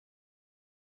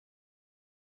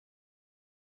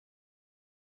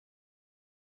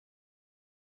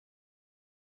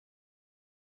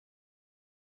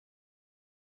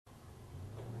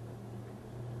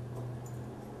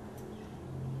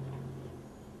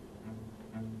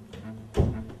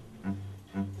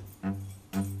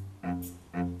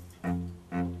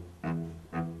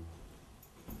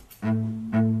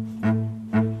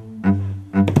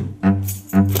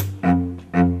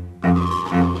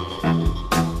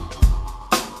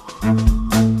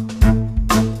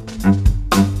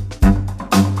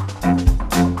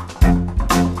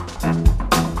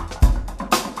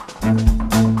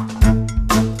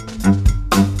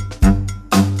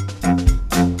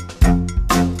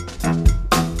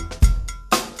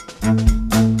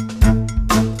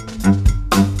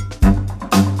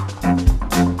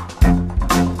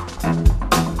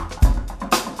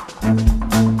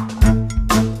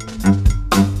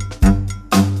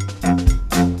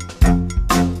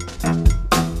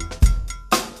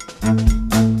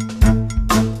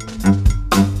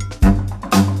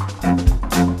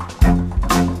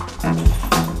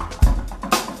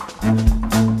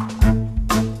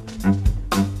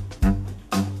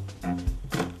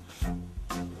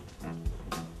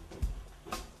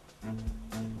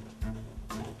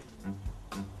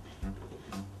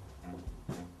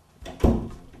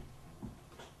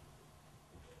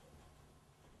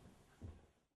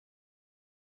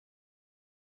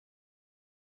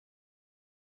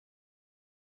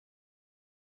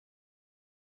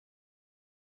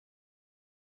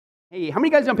Hey, how many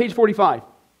guys on page 45?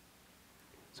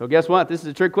 So guess what? This is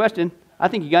a trick question. I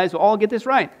think you guys will all get this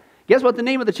right. Guess what the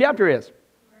name of the chapter is?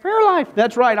 Prayer life.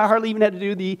 That's right. I hardly even had to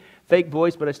do the fake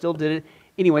voice, but I still did it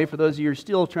anyway for those of you who are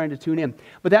still trying to tune in.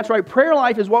 But that's right. Prayer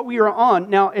life is what we are on.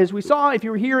 Now, as we saw, if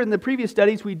you were here in the previous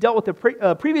studies, we dealt with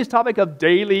the previous topic of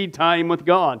daily time with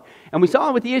God. And we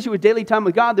saw with the issue with daily time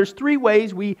with God, there's three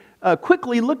ways we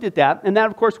quickly looked at that. And that,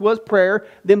 of course, was prayer,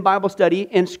 then Bible study,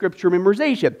 and scripture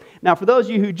memorization. Now, for those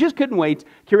of you who just couldn't wait,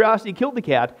 curiosity killed the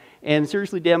cat and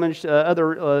seriously damaged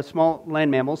other small land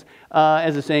mammals,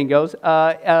 as the saying goes.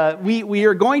 We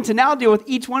are going to now deal with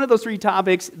each one of those three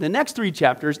topics, the next three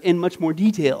chapters, in much more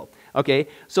detail. Okay,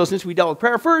 so since we dealt with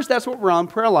prayer first, that's what we're on,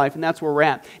 prayer life, and that's where we're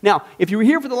at. Now, if you were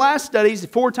here for the last studies,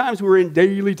 4 times we were in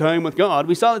daily time with God,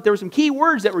 we saw that there were some key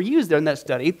words that were used there in that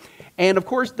study. And of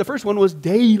course, the first one was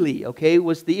daily, okay,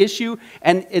 was the issue.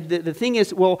 And the thing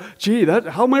is, well, gee,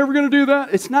 how am I ever going to do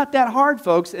that? It's not that hard,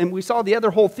 folks. And we saw the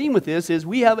other whole theme with this is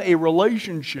we have a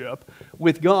relationship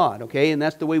with God, okay, and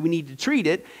that's the way we need to treat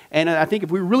it. And I think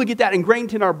if we really get that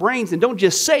ingrained in our brains and don't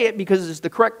just say it because it's the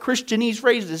correct Christianese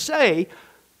phrase to say,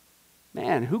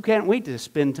 man, who can't wait to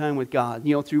spend time with God,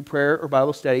 through prayer or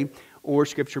Bible study or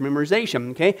scripture memorization,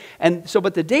 okay? And so,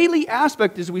 but the daily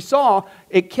aspect, as we saw,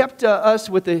 it kept us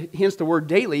with hence the word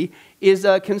daily, is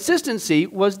consistency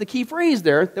was the key phrase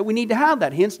there that we need to have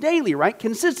that, hence daily, right?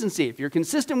 Consistency. If you're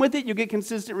consistent with it, you get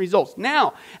consistent results.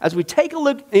 Now, as we take a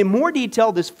look in more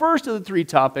detail, this first of the 3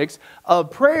 topics of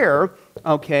prayer,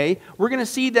 okay, we're going to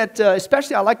see that,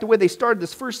 especially I like the way they started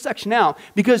this first section out,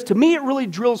 because to me it really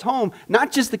drills home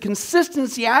not just the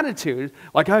consistency attitude,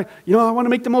 like I want to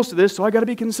make the most of this, so I got to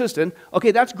be consistent.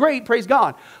 Okay, that's great, praise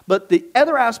God. But the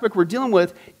other aspect we're dealing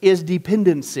with is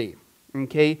dependency.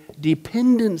 Okay,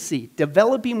 dependency,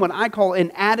 developing what I call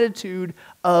an attitude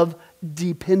of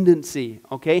dependency,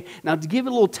 okay? Now, to give a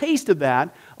little taste of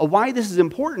that, of why this is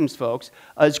important, folks,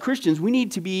 as Christians, we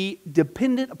need to be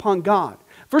dependent upon God.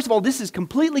 First of all, this is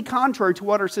completely contrary to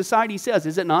what our society says,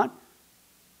 is it not?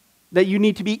 That you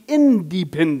need to be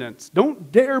independent.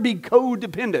 Don't dare be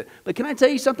codependent. But can I tell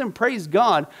you something? Praise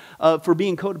God for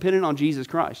being codependent on Jesus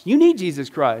Christ. You need Jesus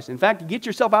Christ. In fact, get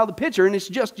yourself out of the picture and it's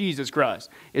just Jesus Christ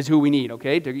is who we need,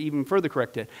 okay, to even further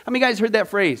correct it. How many guys heard that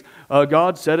phrase?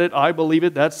 God said it, I believe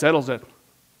it, that settles it.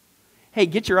 Hey,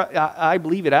 get your I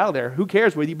believe it out of there. Who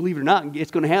cares whether you believe it or not?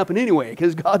 It's going to happen anyway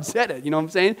because God said it. You know what I'm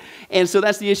saying? And so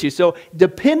that's the issue. So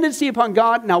dependency upon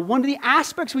God. Now, one of the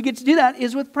aspects we get to do that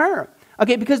is with prayer.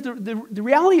 Okay, because the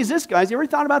reality is this, guys. You ever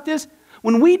thought about this?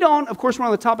 When we don't, of course, we're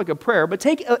on the topic of prayer, but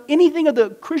take anything of the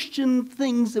Christian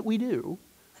things that we do,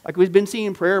 like we've been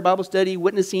seeing prayer, Bible study,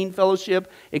 witnessing,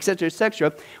 fellowship, etc.,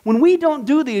 etc. When we don't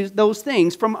do those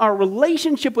things from our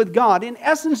relationship with God, in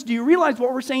essence, do you realize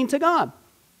what we're saying to God?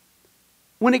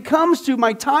 When it comes to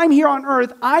my time here on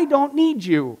earth, I don't need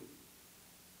you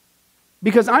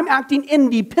because I'm acting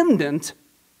independent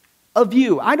of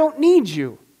you. I don't need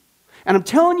you. And I'm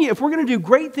telling you, if we're going to do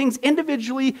great things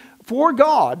individually for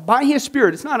God by His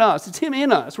Spirit, it's not us, it's Him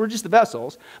in us. We're just the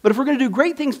vessels. But if we're going to do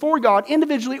great things for God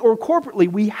individually or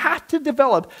corporately, we have to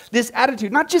develop this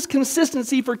attitude, not just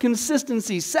consistency for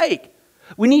consistency's sake.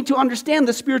 We need to understand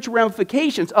the spiritual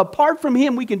ramifications. Apart from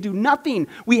Him, we can do nothing.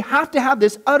 We have to have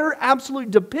this utter,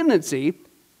 absolute dependency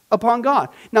upon God.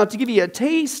 Now, to give you a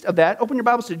taste of that, open your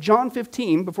Bibles to John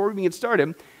 15 before we even get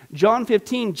started. John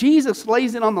 15, Jesus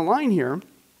lays it on the line here.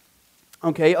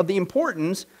 Okay, of the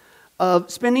importance of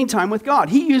spending time with God.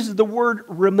 He uses the word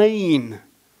remain.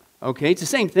 Okay, it's the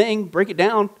same thing. Break it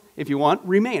down if you want.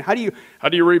 Remain. How do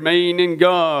you remain in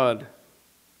God?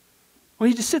 Well,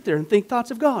 you just sit there and think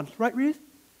thoughts of God, right, Ruth?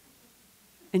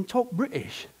 And talk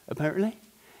British, apparently.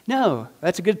 No,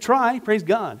 that's a good try. Praise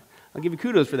God. I'll give you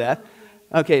kudos for that.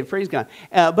 Okay, praise God.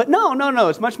 But no,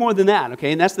 it's much more than that,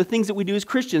 okay? And that's the things that we do as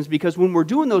Christians, because when we're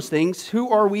doing those things,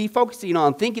 who are we focusing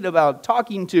on, thinking about,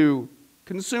 talking to,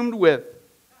 consumed with,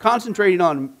 concentrating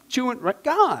on, chewing, right?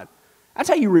 God. That's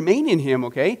how you remain in Him,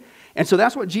 okay? And so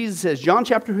that's what Jesus says. John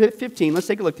chapter 15, let's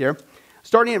take a look there.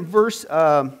 Starting at verse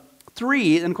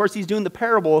 3, and of course He's doing the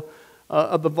parable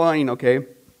of the vine, okay?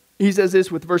 He says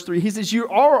this with verse 3. He says, you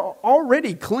are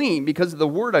already clean because of the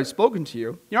word I've spoken to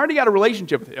you. You already got a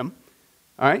relationship with Him,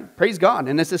 all right? Praise God,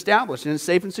 and it's established, and it's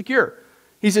safe and secure.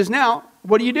 He says, now,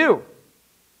 what do?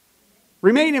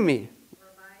 Remain in me.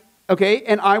 Okay,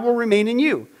 and I will remain in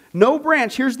you. No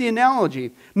branch, here's the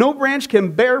analogy. No branch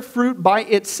can bear fruit by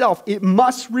itself. It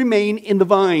must remain in the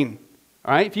vine.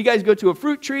 All right, if you guys go to a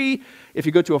fruit tree, if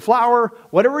you go to a flower,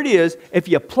 whatever it is, if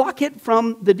you pluck it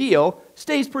from the deal,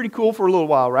 stays pretty cool for a little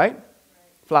while, right?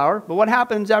 Flower. But what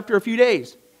happens after a few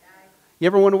days? You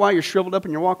ever wonder why you're shriveled up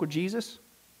in your walk with Jesus?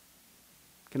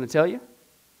 Can I tell you?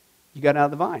 You got out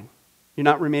of the vine. You're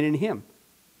not remaining in him.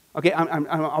 Okay,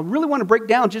 I really want to break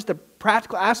down just the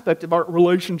practical aspect of our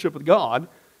relationship with God.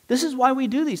 This is why we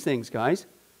do these things, guys.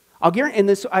 I'll guarantee, and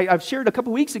this I've shared a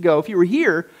couple weeks ago, if you were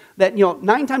here, that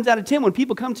 9 times out of 10, when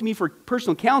people come to me for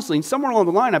personal counseling, somewhere along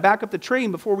the line, I back up the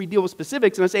train before we deal with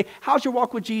specifics, and I say, how's your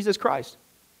walk with Jesus Christ?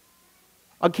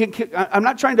 I'm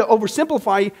not trying to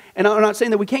oversimplify, and I'm not saying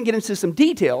that we can't get into some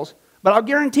details, but I'll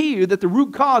guarantee you that the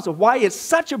root cause of why it's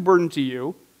such a burden to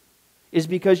you is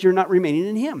because you're not remaining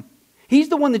in him. He's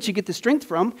the one that you get the strength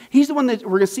from. He's the one that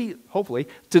we're going to see, hopefully,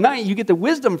 tonight you get the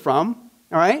wisdom from,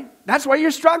 all right? That's why you're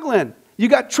struggling. You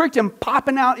got tricked and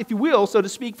popping out, if you will, so to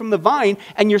speak, from the vine,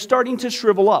 and you're starting to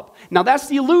shrivel up. Now, that's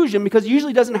the illusion, because it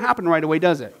usually doesn't happen right away,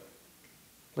 does it?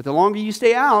 But the longer you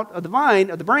stay out of the vine,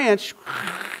 of the branch,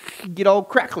 you get all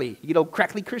crackly. You get all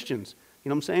crackly Christians. You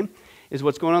know what I'm saying? Is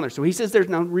what's going on there. So he says,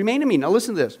 now remain in me. Now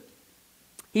listen to this.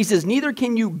 He says, neither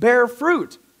can you bear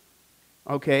fruit,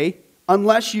 okay,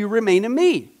 unless you remain in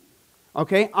me.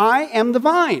 Okay, I am the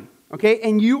vine. Okay,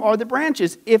 and you are the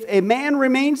branches. If a man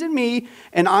remains in me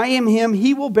and I am him,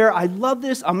 he will bear. I love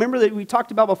this. I remember that we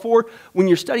talked about before, when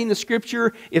you're studying the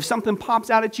scripture, if something pops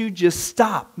out at you, just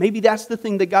stop. Maybe that's the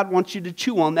thing that God wants you to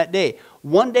chew on that day.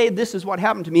 One day, this is what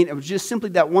happened to me, and it was just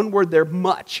simply that one word there,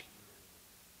 much.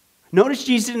 Notice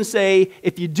Jesus didn't say,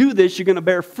 if you do this, you're going to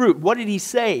bear fruit. What did he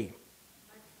say?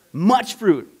 Much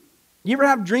fruit. You ever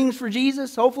have dreams for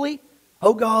Jesus, hopefully?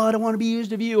 Oh God, I want to be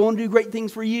used of you. I want to do great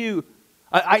things for you.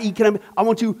 I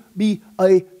want to be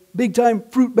a big-time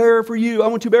fruit bearer for you. I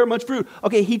want to bear much fruit.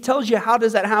 Okay, he tells you how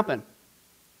does that happen,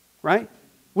 right?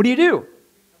 What do?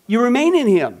 You remain in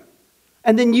him.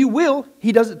 And then you will,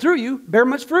 he does it through you, bear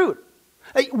much fruit.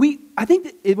 I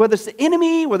think that whether it's the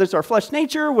enemy, whether it's our flesh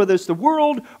nature, whether it's the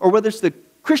world, or whether it's the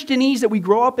Christianese that we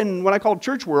grow up in what I call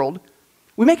church world,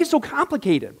 we make it so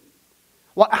complicated.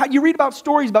 Well, you read about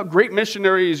stories about great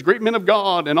missionaries, great men of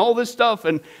God, and all this stuff,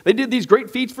 and they did these great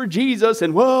feats for Jesus,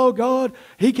 and, well, God,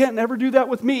 he can't never do that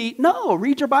with me. No,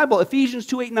 read your Bible. Ephesians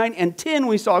 2, 8, 9, and 10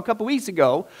 we saw a couple weeks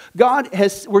ago.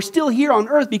 We're still here on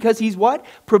earth because he's what?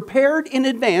 Prepared in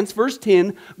advance, verse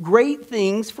 10, great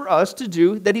things for us to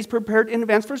do that he's prepared in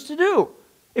advance for us to do.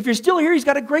 If you're still here, he's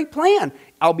got a great plan.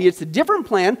 Albeit it's a different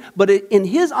plan, but in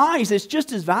his eyes, it's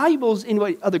just as valuable as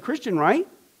any other Christian, right?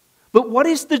 But what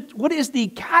is the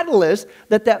catalyst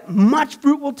that much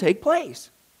fruit will take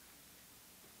place?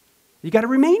 You got to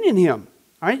remain in him.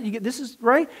 All right, this is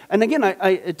right. And again,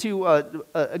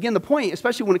 again, the point,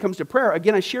 especially when it comes to prayer.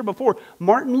 Again, I shared before.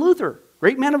 Martin Luther,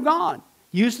 great man of God,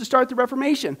 used to start the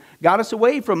Reformation, got us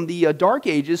away from the dark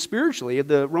ages spiritually of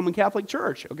the Roman Catholic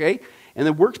Church. Okay, and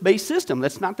the works-based system.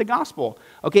 That's not the gospel.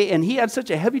 Okay, and he had such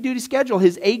a heavy-duty schedule.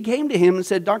 His aide came to him and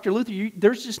said, Dr. Luther,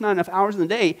 there's just not enough hours in the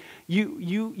day.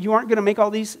 You aren't going to make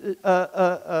all these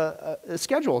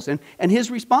schedules. And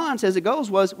his response, as it goes,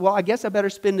 was, well, I guess I better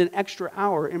spend an extra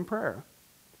hour in prayer.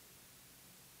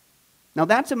 Now,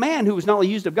 that's a man who was not only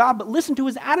used of God, but listen to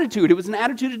his attitude. It was an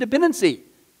attitude of dependency.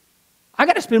 I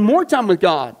got to spend more time with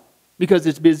God because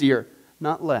it's busier,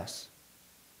 not less.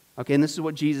 Okay, and this is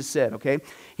what Jesus said, okay?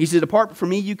 He said, apart from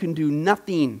me, you can do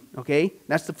nothing, okay?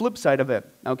 That's the flip side of it,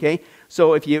 okay?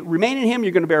 So if you remain in him,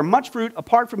 you're going to bear much fruit.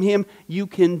 Apart from him, you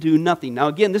can do nothing. Now,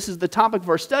 again, this is the topic of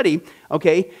our study,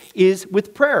 okay, is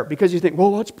with prayer. Because you think,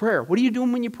 well, what's prayer? What are you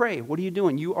doing when you pray? What are you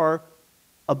doing? You are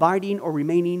abiding or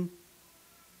remaining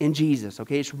in Jesus,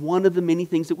 okay? It's one of the many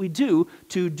things that we do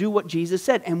to do what Jesus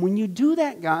said. And when you do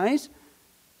that, guys,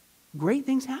 great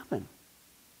things happen.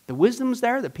 The wisdom's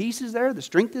there, the peace is there, the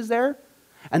strength is there.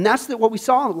 And that's what we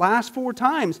saw the last 4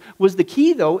 times. Was the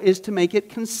key, though, is to make it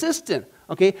consistent.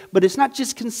 Okay? But it's not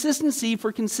just consistency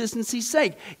for consistency's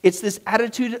sake. It's this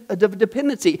attitude of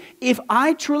dependency. If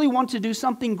I truly want to do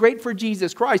something great for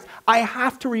Jesus Christ, I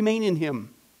have to remain in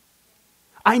him.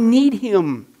 I need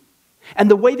him. And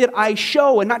the way that I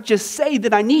show and not just say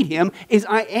that I need him is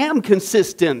I am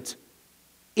consistent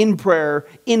in prayer,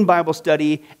 in Bible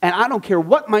study, and I don't care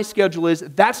what my schedule is,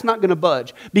 that's not going to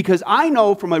budge. Because I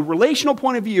know from a relational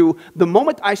point of view, the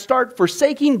moment I start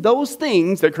forsaking those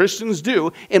things that Christians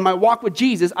do in my walk with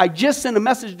Jesus, I just send a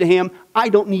message to him, I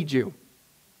don't need you.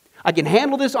 I can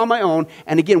handle this on my own.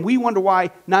 And again, we wonder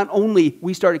why not only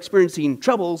we start experiencing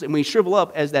troubles and we shrivel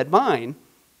up as that vine,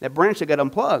 that branch that got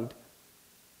unplugged,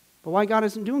 but why God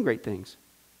isn't doing great things.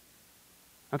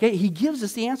 Okay, he gives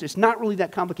us the answer. It's not really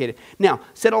that complicated. Now,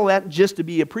 said all that just to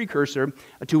be a precursor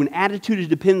to an attitude of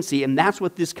dependency, and that's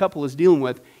what this couple is dealing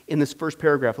with in this first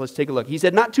paragraph. Let's take a look. He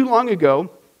said, not too long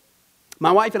ago,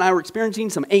 my wife and I were experiencing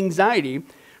some anxiety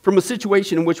from a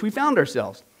situation in which we found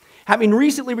ourselves. Having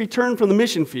recently returned from the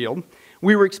mission field,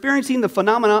 we were experiencing the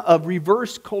phenomena of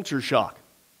reverse culture shock.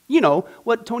 You know,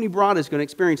 what Tony Broad is going to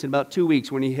experience in about 2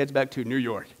 weeks when he heads back to New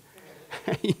York.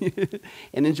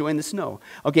 And enjoying the snow.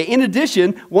 Okay, in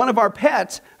addition, one of our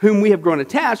pets, whom we have grown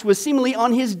attached, was seemingly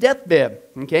on his deathbed.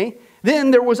 Okay,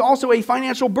 then there was also a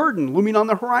financial burden looming on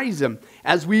the horizon,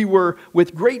 as we were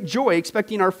with great joy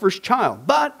expecting our first child.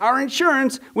 But our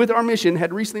insurance with our mission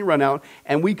had recently run out,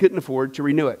 and we couldn't afford to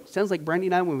renew it. Sounds like Brandy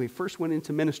and I when we first went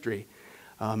into ministry.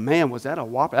 Man, was that a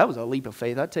whopper? That was a leap of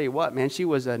faith. I tell you what, man,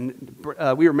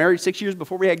 we were married 6 years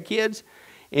before we had kids.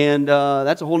 And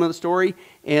that's a whole other story.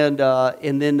 And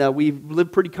then we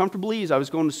lived pretty comfortably as I was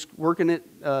going to work in it.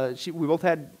 We both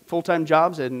had full-time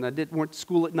jobs, and went to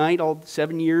school at night all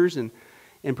 7 years and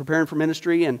preparing for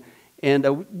ministry. And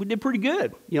we did pretty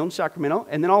good, in Sacramento.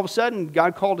 And then all of a sudden,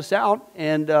 God called us out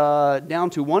and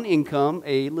down to one income,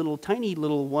 a tiny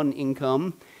little one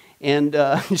income. And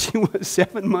she was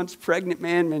 7 months pregnant,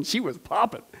 man, she was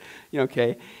popping.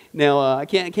 Okay. Now, I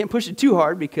can't push it too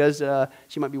hard because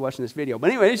she might be watching this video. But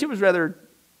anyway,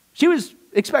 she was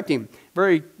expecting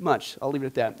very much. I'll leave it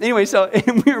at that. Anyway, so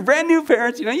we were brand new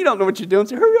parents. You don't know what you're doing.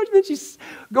 So hurry up, man, she's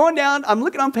going down. I'm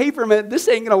looking on paper, man, this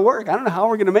ain't going to work. I don't know how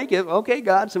we're going to make it. Okay,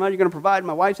 God, somehow you're going to provide.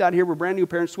 My wife's out here. We're brand new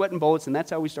parents, sweating bullets, and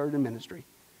that's how we started in ministry.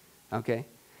 Okay.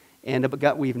 But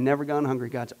God, we've never gone hungry.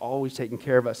 God's always taken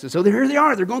care of us. And so here they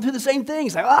are. They're going through the same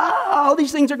things. Like, all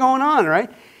these things are going on, right?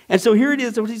 And so here it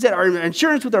is. What he said, our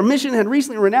insurance with our mission had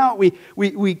recently run out.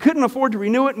 We couldn't afford to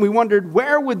renew it, and we wondered,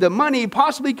 where would the money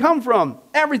possibly come from?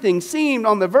 Everything seemed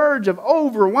on the verge of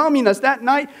overwhelming us that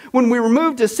night when we were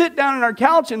moved to sit down on our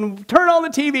couch and turn on the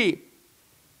TV.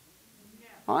 Yeah.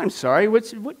 Oh, I'm sorry. What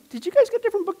did you guys get a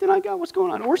different book than I got? What's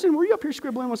going on? Orson, were you up here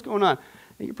scribbling? What's going on?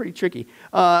 You're pretty tricky.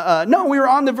 No, we were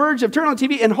on the verge of turning on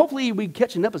TV, and hopefully we'd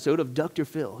catch an episode of Dr.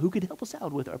 Phil, who could help us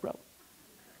out with our problem.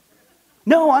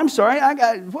 No, I'm sorry. I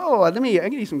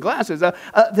get you some glasses.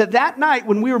 That night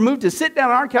when we were moved to sit down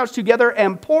on our couch together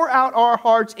and pour out our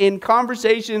hearts in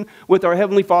conversation with our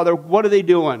Heavenly Father, what are they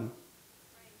doing?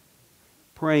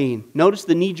 Praying. Notice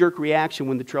the knee-jerk reaction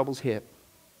when the troubles hit.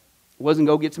 It wasn't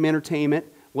go get some entertainment.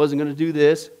 Wasn't going to do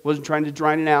this, wasn't trying to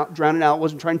drown it out,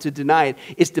 wasn't trying to deny it.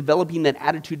 It's developing that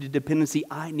attitude of dependency.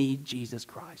 I need Jesus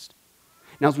Christ.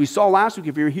 Now, as we saw last week,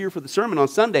 if you were here for the sermon on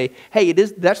Sunday, hey,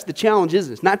 that's the challenge, isn't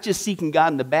it? It's not just seeking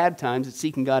God in the bad times, it's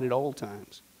seeking God at all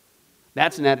times.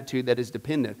 That's an attitude that is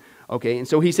dependent. Okay, and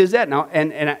so he says that now,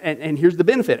 and here's the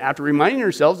benefit. After reminding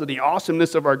ourselves of the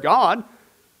awesomeness of our God,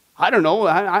 I don't know,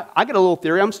 I got a little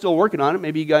theory. I'm still working on it.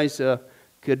 Maybe you guys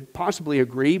could possibly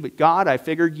agree, but God, I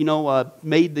figured,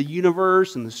 made the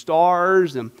universe and the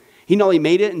stars, and he not only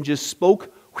made it and just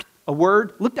spoke a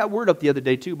word. Look that word up the other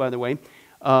day too, by the way,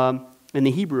 in the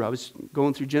Hebrew. I was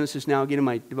going through Genesis now, getting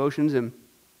my devotions,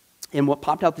 and what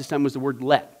popped out this time was the word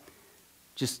let.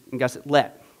 And God said,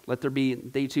 let there be,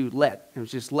 day two, let. It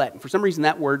was just let. And for some reason,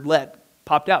 that word let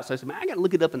popped out. So I said, man, I got to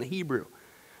look it up in the Hebrew.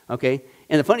 Okay,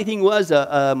 and the funny thing was,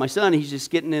 my son, he's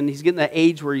getting that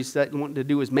age where he's wanting to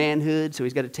do his manhood, so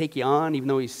he's got to take you on, even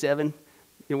though he's 7,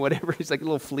 whatever. He's like a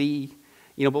little flea,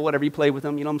 but whatever, you play with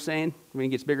him, you know what I'm saying? When he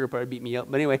gets bigger, he'll probably beat me up.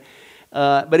 But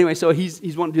anyway, so he's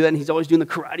wanting to do that, and he's always doing the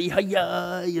karate,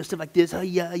 hi-ya, stuff like this,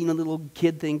 hi-ya, the little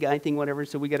kid thing, guy thing, whatever.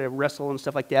 So we got to wrestle and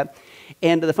stuff like that.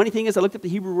 And the funny thing is, I looked up the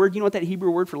Hebrew word. You know what that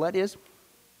Hebrew word for let is?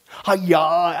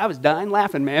 Hi-ya. I was dying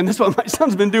laughing, man. That's what my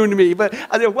son's been doing to me. But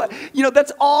I said, what?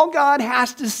 That's all God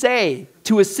has to say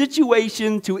to a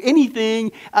situation, to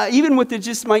anything, even with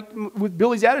with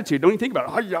Billy's attitude. Don't even think about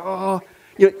it. Hi-ya.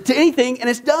 To anything, and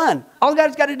it's done. All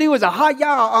God's got to do is a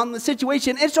hi-ya on the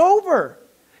situation. It's over.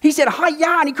 He said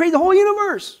hi-ya, and he created the whole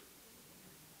universe.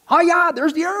 Hi-ya,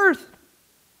 there's the earth.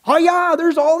 Hi-ya,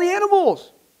 there's all the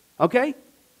animals. Okay?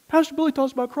 Pastor Billy taught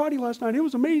us about karate last night. It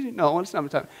was amazing. No, it's not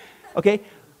time. Okay?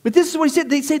 But this is what he said.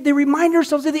 They said they remind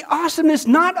themselves of the awesomeness,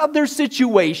 not of their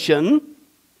situation,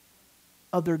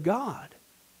 of their God,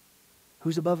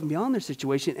 who's above and beyond their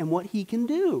situation and what he can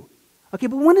do. Okay,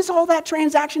 but when does all that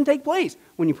transaction take place?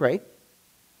 When you pray,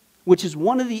 which is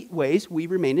one of the ways we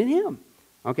remain in him.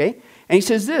 Okay? And he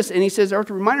says this, and he says,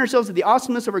 after reminding ourselves of the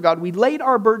awesomeness of our God, we laid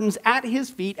our burdens at his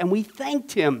feet and we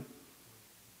thanked him.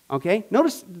 Okay?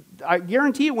 Notice, I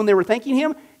guarantee you, when they were thanking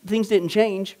him, things didn't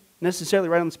change necessarily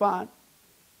right on the spot.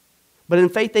 But in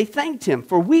faith, they thanked him,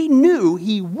 for we knew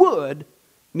he would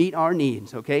meet our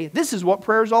needs, okay? This is what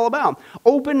prayer is all about.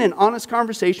 Open and honest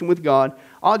conversation with God.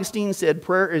 Augustine said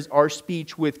prayer is our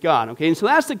speech with God, okay? And so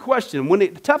that's the question. When the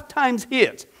tough times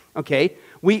hit, okay,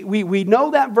 we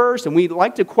know that verse, and we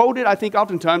like to quote it, I think,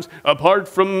 oftentimes, apart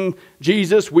from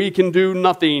Jesus, we can do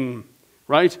nothing,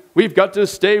 right? We've got to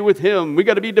stay with him. We've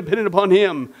got to be dependent upon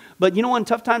him. But when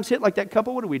tough times hit like that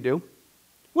couple, what do?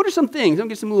 What are some things, I'm going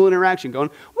to get some little interaction going.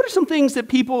 What are some things that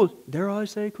people, dare I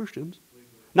say Christians,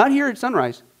 not here at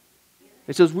Sunrise.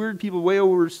 It's those weird people way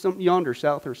over yonder,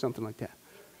 south or something like that.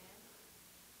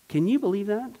 Can you believe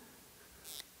that?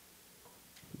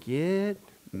 Get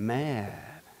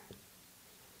mad.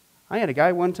 I had a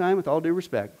guy one time, with all due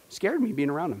respect, scared me being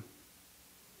around him.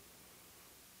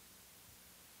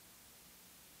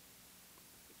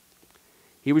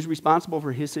 He was responsible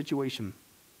for his situation.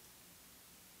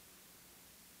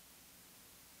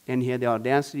 And he had the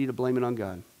audacity to blame it on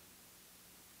God.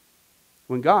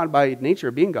 When God, by nature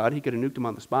of being God, he could have nuked him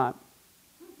on the spot.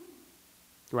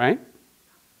 Right?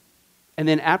 And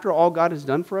then after all God has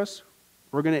done for us,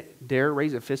 we're going to dare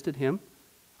raise a fist at him?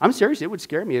 I'm serious, it would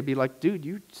scare me. It'd be like, dude,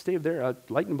 you stay up there.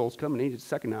 Lightning bolt's coming any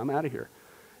second now. I'm out of here.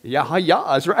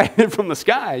 Yah-ha-yahs, right? From the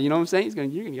sky. You know what I'm saying?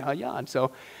 You're going to yah-ha-yah.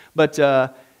 So, but,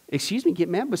 excuse me, get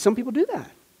mad, but some people do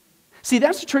that. See,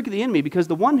 that's the trick of the enemy, because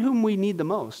the one whom we need the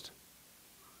most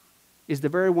is the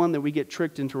very one that we get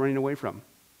tricked into running away from.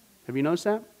 Have you noticed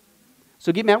that?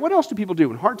 So get mad. What else do people do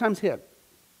when hard times hit?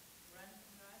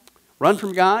 Run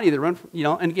from God. Either run from,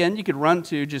 and again, you could run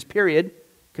to just period,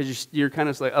 because you're kind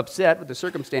of like upset with the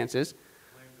circumstances.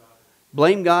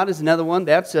 Blame God is another one.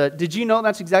 That's did you know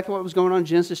that's exactly what was going on in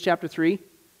Genesis chapter 3?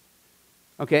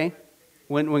 Okay?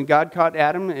 When God caught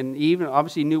Adam and Eve, and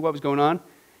obviously knew what was going on,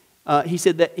 he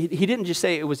said that he didn't just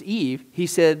say it was Eve. He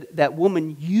said, that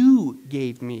woman you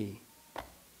gave me.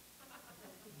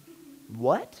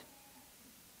 What?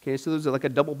 Okay, so there's like a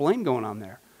double blame going on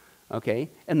there. Okay,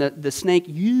 and the snake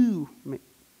you.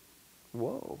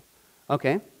 Whoa.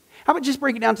 Okay. How about just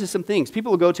break it down to some things?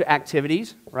 People will go to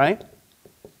activities, right?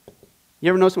 You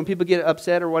ever notice when people get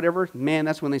upset or whatever, man,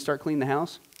 that's when they start cleaning the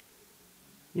house?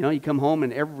 You come home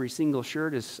and every single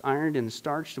shirt is ironed and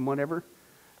starched and whatever.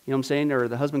 You know what I'm saying? Or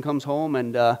the husband comes home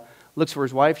and looks for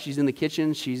his wife. She's in the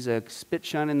kitchen. She's spit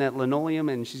shining that linoleum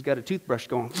and she's got a toothbrush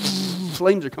going.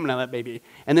 Flames are coming out of that baby.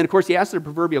 And then, of course, he asks her the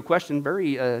proverbial question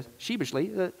very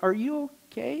sheepishly, are you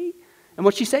okay? And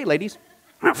what'd she say, ladies?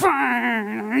 I'm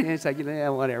fine. It's like, yeah,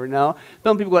 whatever. No.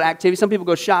 Some people go to activities. Some people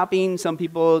go shopping. Some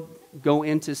people go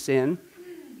into sin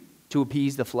to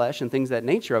appease the flesh and things of that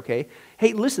nature, okay?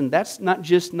 Hey, listen, that's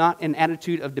not an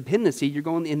attitude of dependency. You're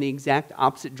going in the exact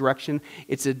opposite direction.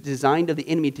 It's a design of the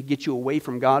enemy to get you away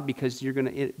from God, because you're going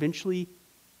to eventually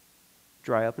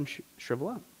dry up and shrivel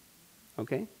up,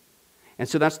 okay? And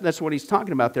so that's what he's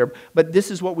talking about there. But this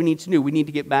is what we need to do. We need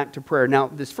to get back to prayer. Now,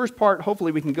 this first part,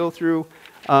 hopefully we can go through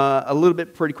a little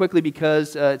bit pretty quickly,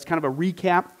 because it's kind of a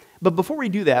recap. But before we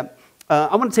do that,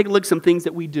 I want to take a look at some things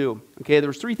that we do, okay? There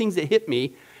was 3 things that hit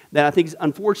me that I think is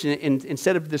unfortunate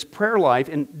instead of this prayer life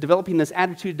and developing this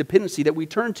attitude of dependency that we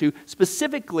turn to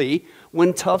specifically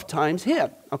when tough times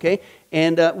hit, okay?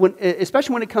 And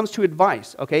especially when it comes to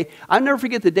advice, okay? I'll never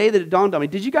forget the day that it dawned on me.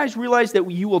 Did you guys realize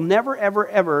that you will never, ever,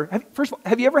 ever, first of all,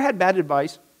 have you ever had bad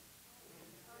advice?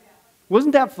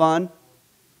 Wasn't that fun?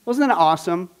 Wasn't that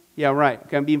awesome? Yeah, right.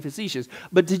 Okay, I'm being facetious.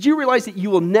 But did you realize that you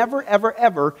will never, ever,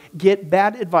 ever get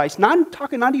bad advice? I'm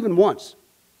talking not even once.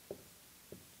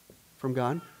 From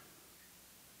God?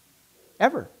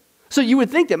 Ever. So you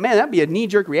would think that, man, that'd be a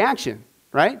knee-jerk reaction,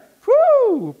 right?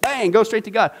 Whoo! Bang! Go straight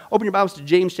to God. Open your Bibles to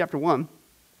James chapter 1.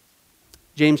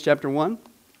 James chapter 1.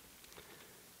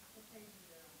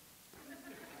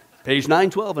 Page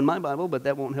 912 in my Bible, but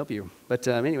that won't help you. But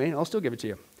anyway, I'll still give it to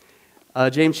you.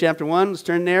 James chapter 1, let's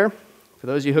turn there. For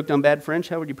those of you hooked on bad French,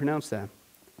 how would you pronounce that?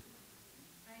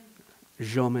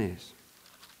 Jamais. In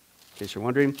case you're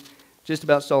wondering. Just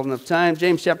about solved enough time.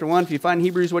 James chapter 1, if you find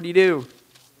Hebrews, what do?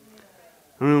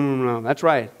 That's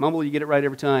right. Mumble, you get it right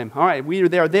every time. All right, we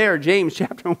are there. James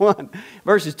chapter 1,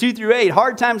 verses 2 through 8.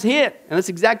 Hard times hit. And that's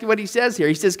exactly what he says here.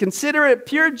 He says, consider it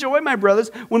pure joy, my brothers,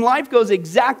 when life goes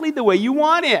exactly the way you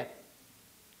want it.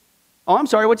 Oh, I'm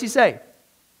sorry, what's he say?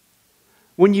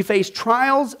 When you face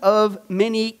trials of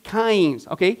many kinds.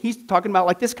 Okay, he's talking about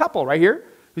like this couple right here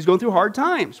who's going through hard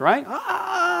times, right?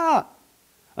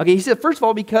 Okay, he said, first of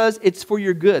all, because it's for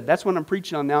your good. That's what I'm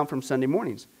preaching on now from Sunday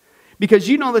mornings. Because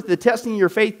you know that the testing of your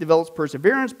faith develops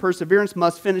perseverance. Perseverance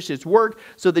must finish its work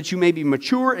so that you may be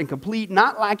mature and complete,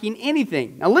 not lacking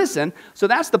anything. Now listen, so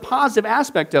that's the positive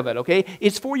aspect of it, okay?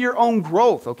 It's for your own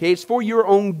growth, okay? It's for your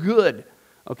own good,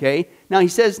 okay? Now he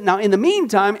says, now in the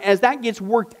meantime, as that gets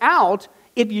worked out,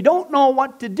 if you don't know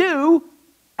what to do,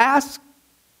 ask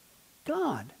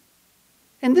God.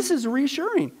 And this is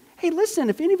reassuring. Hey,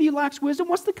 listen, if any of you lacks wisdom,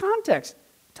 what's the context?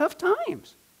 Tough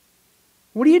times.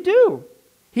 What do?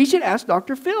 He should ask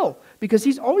Dr. Phil, because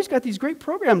he's always got these great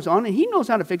programs on and he knows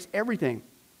how to fix everything.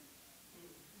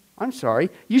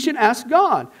 You should ask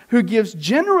God, who gives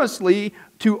generously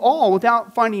to all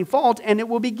without finding fault, and it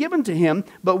will be given to him.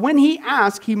 But when he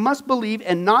asks, he must believe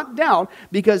and not doubt,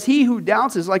 because he who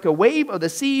doubts is like a wave of the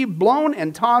sea, blown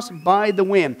and tossed by the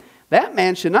wind. That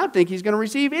man should not think he's going to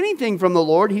receive anything from the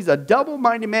Lord. He's a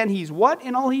double-minded man. He's what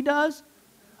in all he does?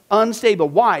 Unstable.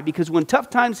 Why? Because when tough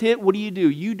times hit, what do?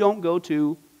 You don't go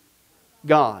to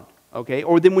God. Okay?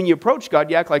 Or then when you approach God,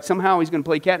 you act like somehow he's going to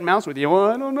play cat and mouse with you. Well,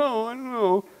 I don't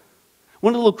know.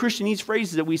 One of the little Christianese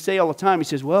phrases that we say all the time, he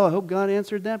says, well, I hope God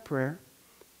answered that prayer.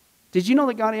 Did you know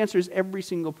that God answers every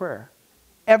single prayer?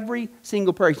 Every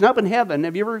single prayer. He's not up in heaven.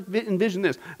 Have you ever envisioned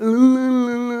this?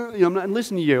 I'm not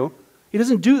listening to you. He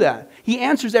doesn't do that. He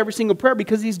answers every single prayer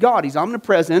because he's God. He's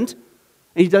omnipresent.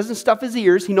 And he doesn't stuff his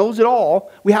ears. He knows it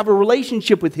all. We have a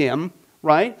relationship with him,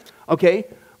 right? Okay?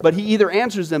 But he either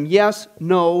answers them yes,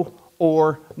 no,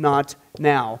 or not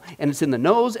now. And it's in the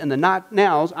no's and the not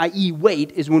nows, i.e.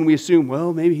 wait, is when we assume,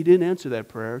 well, maybe he didn't answer that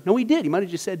prayer. No, he did. He might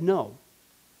have just said no.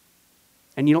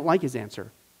 And you don't like his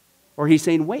answer. Or he's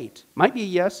saying wait. Might be a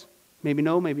yes, maybe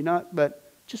no, maybe not,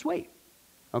 but just wait.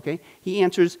 Okay? He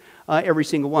answers every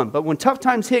single one. But when tough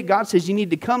times hit, God says you need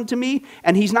to come to me,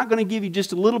 and he's not going to give you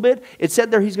just a little bit. It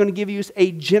said there he's going to give you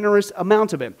a generous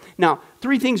amount of it. Now,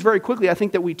 three things very quickly I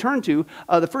think that we turn to.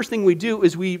 The first thing we do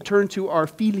is we turn to our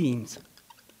feelings.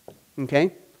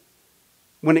 Okay?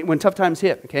 When tough times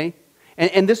hit, okay?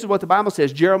 And this is what the Bible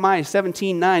says. Jeremiah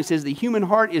 17:9 says, the human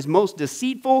heart is most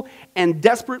deceitful and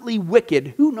desperately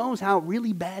wicked. Who knows how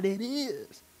really bad it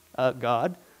is?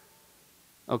 God.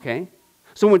 Okay?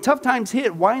 So when tough times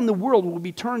hit, why in the world will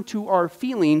we turn to our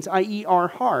feelings, i.e. our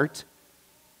heart,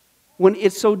 when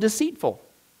it's so deceitful?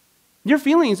 Your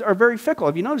feelings are very fickle.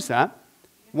 Have you noticed that?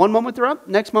 One moment they're up,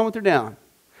 next moment they're down.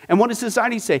 And what does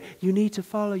society say? You need to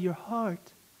follow your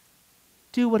heart.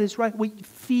 Do what is right, what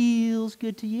feels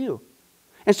good to you.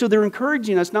 And so they're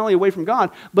encouraging us not only away from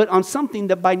God, but on something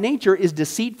that by nature is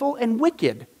deceitful and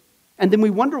wicked. And then we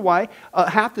wonder why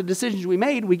half the decisions we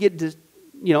made, we get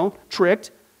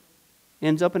tricked,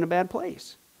 ends up in a bad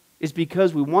place. It's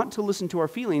because we want to listen to our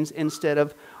feelings instead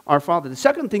of our Father. The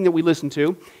second thing that we listen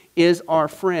to is our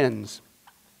friends.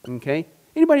 Okay?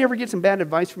 Anybody ever get some bad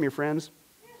advice from your friends?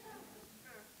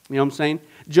 You know what I'm saying?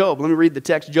 Job, let me read the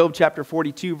text. Job chapter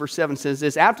 42, verse 7 says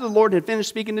this. After the Lord had finished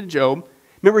speaking to Job,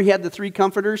 remember he had the three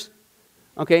comforters?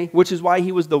 Okay? Which is why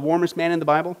he was the warmest man in the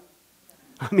Bible?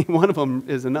 I mean, one of them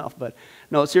is enough, but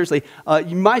no, seriously.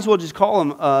 You might as well just call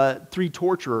them three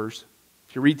torturers.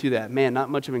 If you read through that, man, not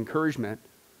much of encouragement.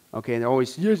 Okay, they're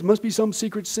always, yes, must be some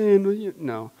secret sin.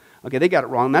 No. Okay, they got it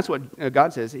wrong. That's what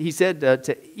God says. He said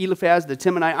to Eliphaz the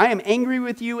Temanite, I am angry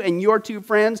with you and your two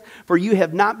friends, for you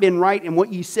have not been right in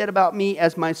what you said about me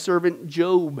as my servant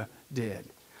Job did.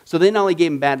 So they not only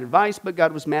gave him bad advice, but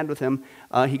God was mad with him.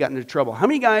 He got into trouble. How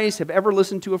many guys have ever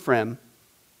listened to a friend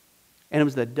and it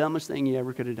was the dumbest thing you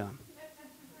ever could have done?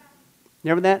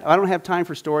 Never that? I don't have time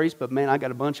for stories, but man, I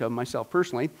got a bunch of them myself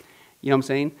personally. You know what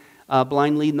I'm saying?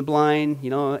 Blind leading the blind.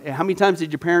 You know, how many times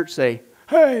did your parents say,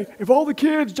 hey, if all the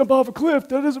kids jump off a cliff,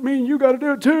 that doesn't mean you got to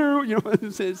do it too. You know,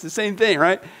 it's the same thing,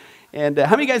 right? And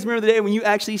how many guys remember the day when you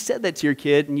actually said that to your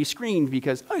kid and you screamed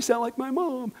because I sound like my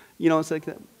mom? You know, it's like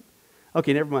that.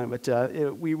 Okay, never mind,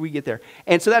 but we get there.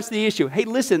 And so that's the issue. Hey,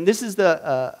 listen, this is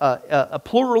a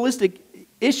pluralistic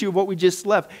issue of what we just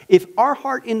left. If our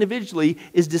heart individually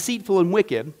is deceitful and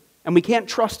wicked and we can't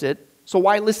trust it, so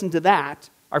why listen to that?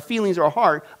 Our feelings, our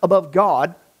heart, above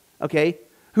God, okay,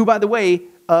 who, by the way,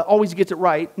 always gets it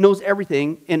right, knows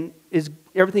everything, and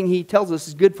everything he tells us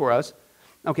is good for us,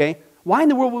 okay? Why in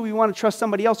the world would we want to trust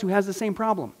somebody else who has the same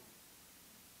problem?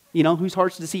 You know, whose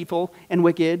heart's deceitful and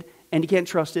wicked, and you can't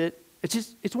trust it.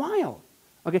 It's wild,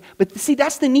 okay? But see,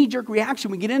 that's the knee-jerk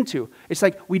reaction we get into. It's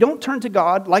like we don't turn to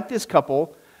God like this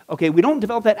couple. Okay, we don't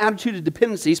develop that attitude of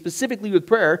dependency, specifically with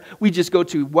prayer. We just go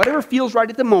to whatever feels right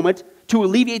at the moment to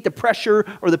alleviate the pressure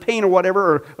or the pain or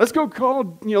whatever. Or let's go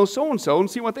call, so-and-so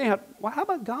and see what they have. Well, how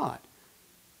about God?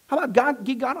 How about God?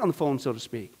 Get God on the phone, so to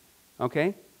speak.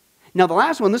 Okay? Now, the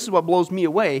last one, this is what blows me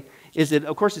away, is that,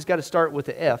 of course, it's got to start with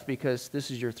the F because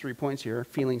this is your 3 points here,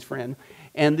 feelings, friend.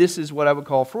 And this is what I would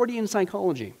call Freudian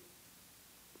psychology.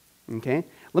 Okay?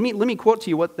 Let me quote to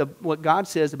you what God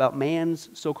says about man's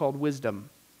so-called wisdom.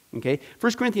 Okay,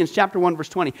 1 Corinthians chapter 1, verse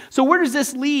 20. So where does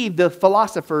this leave the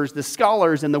philosophers, the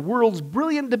scholars, and the world's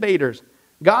brilliant debaters?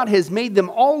 God has made them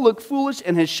all look foolish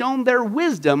and has shown their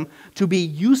wisdom to be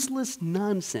useless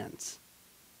nonsense.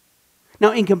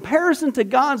 Now, in comparison to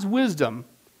God's wisdom,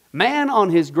 man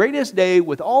on his greatest day,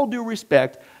 with all due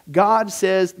respect, God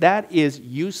says that is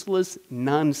useless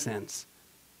nonsense.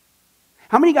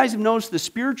 How many guys have noticed the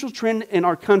spiritual trend in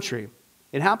our country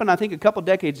It happened, I think, a couple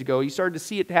decades ago. You started to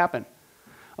see it happen.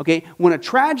 Okay, when a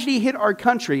tragedy hit our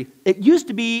country, it used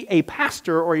to be a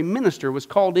pastor or a minister was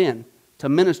called in to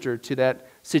minister to that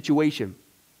situation.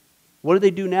 What do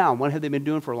they do now? What have they been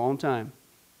doing for a long time?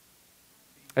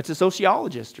 It's a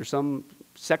sociologist or some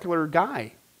secular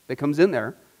guy that comes in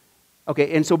there.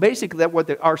 Okay, and so basically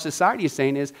our society is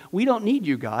saying is, we don't need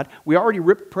you, God. We already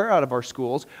ripped prayer out of our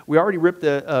schools. We already ripped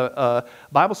the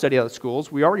Bible study out of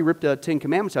schools. We already ripped the Ten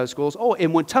Commandments out of schools. Oh,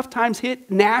 and when tough times hit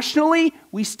nationally,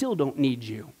 we still don't need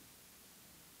you.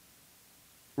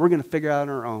 We're going to figure it out on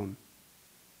our own.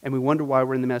 And we wonder why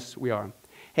we're in the mess we are.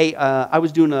 Hey, I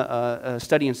was doing a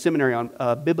study in seminary on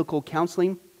biblical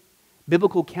counseling.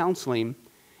 Biblical counseling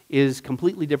is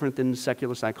completely different than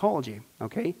secular psychology,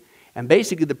 okay? And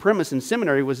basically the premise in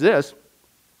seminary was this.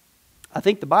 I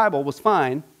think the Bible was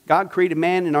fine. God created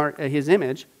man in his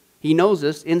image. He knows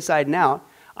us inside and out.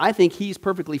 I think he's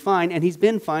perfectly fine, and he's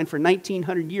been fine for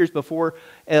 1,900 years before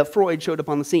Freud showed up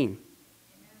on the scene.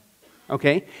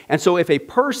 Okay? And so if a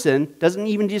person doesn't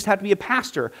even just have to be a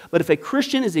pastor, but if a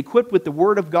Christian is equipped with the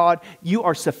Word of God, you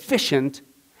are sufficient,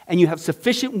 and you have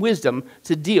sufficient wisdom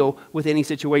to deal with any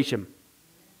situation.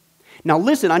 Now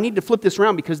listen, I need to flip this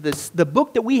around because the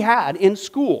book that we had in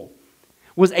school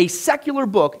was a secular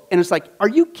book, and it's like, are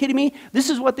you kidding me? This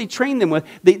is what they trained them with.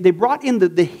 They brought in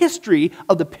the history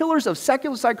of the pillars of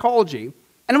secular psychology,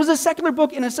 and it was a secular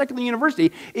book in a secular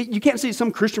university. You can't say some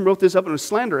Christian wrote this up and was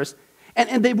slanderous,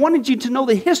 and they wanted you to know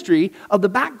the history of the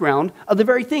background of the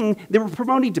very thing they were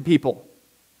promoting to people.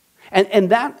 And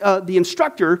that, the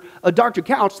instructor, Dr.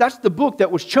 Couch, that's the book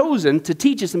that was chosen to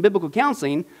teach us in biblical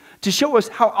counseling to show us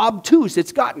how obtuse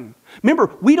it's gotten.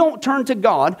 Remember, we don't turn to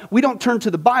God. We don't turn to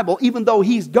the Bible, even though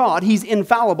He's God. He's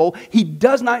infallible. He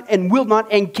does not and will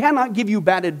not and cannot give you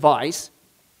bad advice.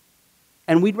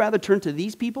 And we'd rather turn to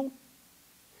these people.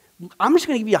 I'm just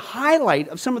going to give you a highlight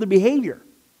of some of their behavior.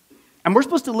 And we're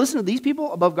supposed to listen to these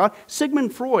people above God.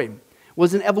 Sigmund Freud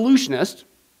was an evolutionist,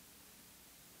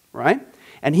 right?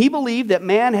 And he believed that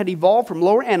man had evolved from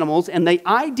lower animals, and the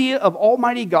idea of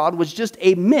Almighty God was just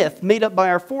a myth made up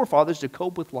by our forefathers to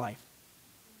cope with life.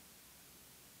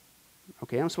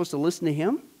 Okay, I'm supposed to listen to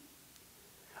him?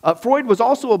 Freud was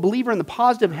also a believer in the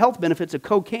positive health benefits of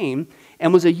cocaine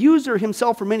and was a user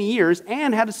himself for many years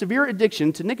and had a severe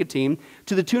addiction to nicotine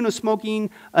to the tune of smoking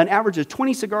an average of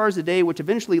 20 cigars a day, which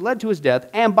eventually led to his death.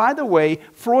 And by the way,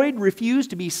 Freud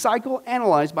refused to be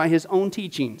psychoanalyzed by his own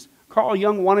teachings. Carl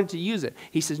Jung wanted to use it.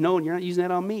 He says, no, you're not using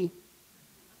that on me. You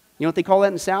know what they call that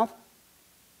in the South?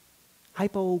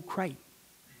 Hypocrite.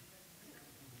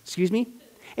 Excuse me?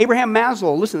 Abraham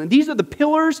Maslow, listen, these are the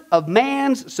pillars of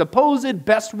man's supposed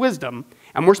best wisdom,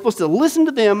 and we're supposed to listen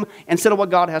to them instead of what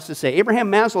God has to say. Abraham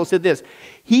Maslow said this.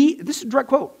 This is a direct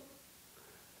quote.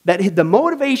 That the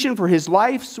motivation for his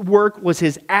life's work was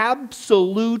his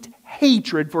absolute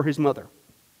hatred for his mother.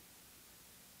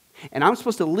 And I'm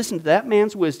supposed to listen to that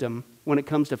man's wisdom when it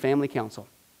comes to family counsel.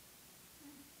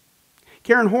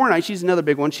 Karen Horney, she's another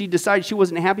big one. She decided she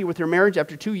wasn't happy with her marriage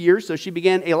after 2 years, so she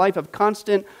began a life of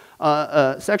constant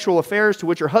sexual affairs to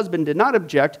which her husband did not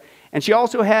object. And she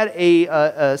also had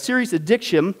a serious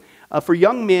addiction for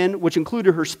young men, which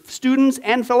included her students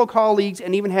and fellow colleagues,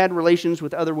 and even had relations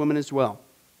with other women as well.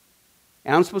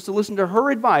 And I'm supposed to listen to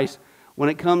her advice when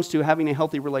it comes to having a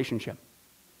healthy relationship.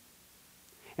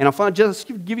 And I'll just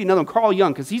give you another one, Carl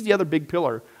Jung, because he's the other big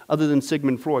pillar other than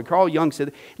Sigmund Freud. Carl Jung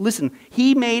said, listen,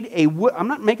 he made I'm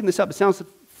not making this up, it sounds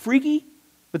freaky,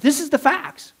 but this is the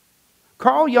facts.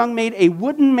 Carl Jung made a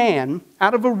wooden man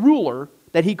out of a ruler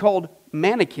that he called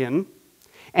mannequin,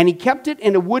 and he kept it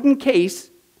in a wooden case,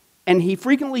 and he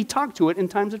frequently talked to it in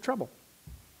times of trouble.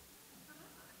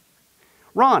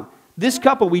 Ron, this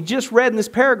couple we just read in this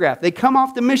paragraph, they come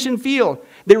off the mission field.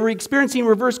 They were experiencing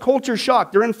reverse culture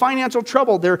shock. They're in financial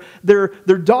trouble. Their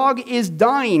dog is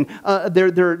dying.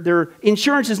 Their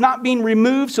insurance is not being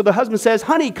removed. So the husband says,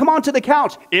 honey, come on to the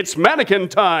couch. It's mannequin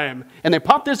time. And they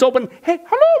pop this open. Hey,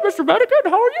 hello, Mr. Mannequin.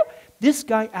 How are you? This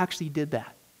guy actually did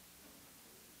that.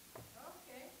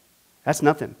 Okay. That's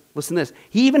nothing. Listen to this.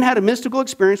 He even had a mystical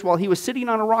experience while he was sitting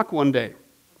on a rock one day,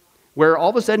 where all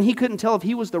of a sudden he couldn't tell if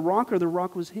he was the rock or the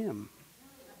rock was him.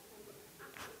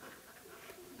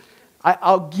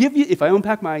 I'll give you, if I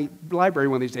unpack my library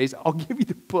one of these days, I'll give you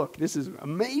the book. This is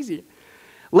amazing.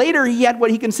 Later, he had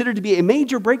what he considered to be a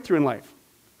major breakthrough in life.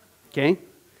 Okay?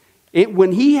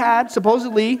 When he had,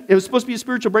 supposedly, it was supposed to be a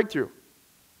spiritual breakthrough.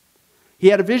 He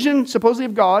had a vision, supposedly,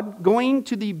 of God going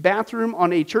to the bathroom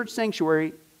on a church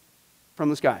sanctuary from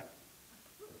the sky.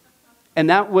 And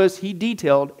that was, he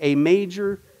detailed, a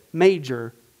major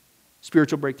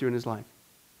spiritual breakthrough in his life.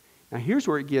 Now, here's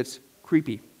where it gets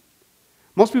creepy.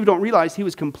 Most people don't realize he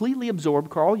was completely absorbed,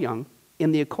 Carl Jung,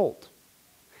 in the occult.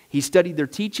 He studied their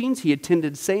teachings. He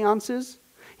attended seances.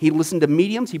 He listened to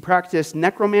mediums. He practiced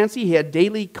necromancy. He had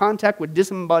daily contact with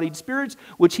disembodied spirits,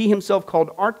 which he himself called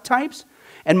archetypes.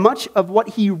 And much of what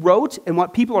he wrote and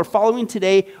what people are following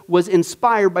today was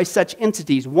inspired by such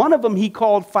entities. One of them he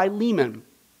called Philemon.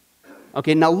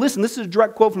 Okay, now listen, this is a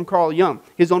direct quote from Carl Jung,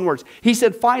 his own words. He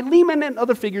said, Philemon and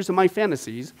other figures of my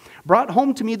fantasies brought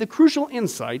home to me the crucial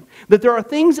insight that there are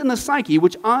things in the psyche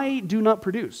which I do not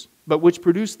produce, but which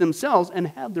produce themselves and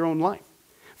have their own life.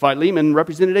 Philemon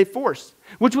represented a force,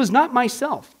 which was not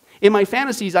myself. In my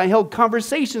fantasies, I held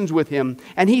conversations with him,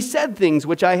 and he said things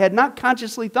which I had not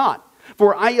consciously thought.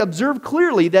 For I observed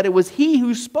clearly that it was he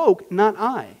who spoke, not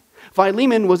I.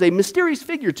 Philemon was a mysterious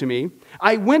figure to me.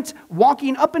 I went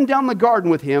walking up and down the garden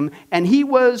with him, and he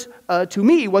was, to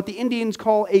me, what the Indians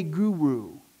call a guru.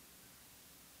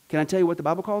 Can I tell you what the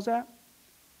Bible calls that?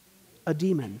 A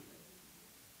demon.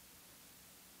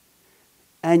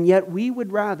 And yet we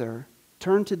would rather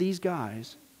turn to these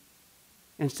guys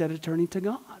instead of turning to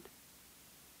God.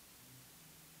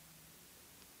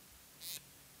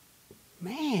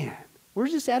 Man.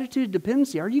 Where's this attitude of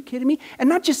dependency? Are you kidding me? And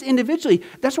not just individually.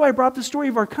 That's why I brought up the story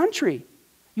of our country.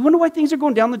 You wonder why things are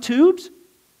going down the tubes?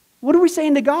 What are we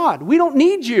saying to God? We don't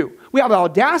need you. We have the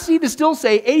audacity to still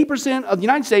say 80% of the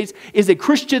United States is a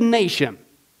Christian nation.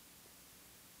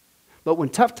 But when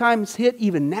tough times hit,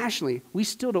 even nationally, we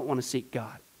still don't want to seek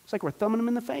God. It's like we're thumbing them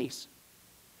in the face.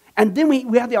 And then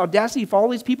we have the audacity to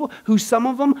follow these people who some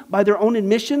of them, by their own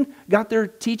admission, got their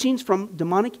teachings from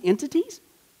demonic entities.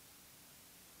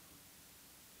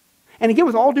 And again,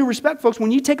 with all due respect, folks, when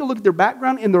you take a look at their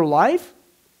background in their life,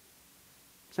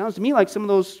 it sounds to me like some of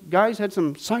those guys had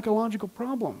some psychological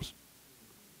problems.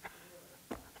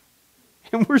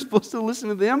 And we're supposed to listen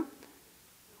to them?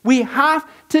 We have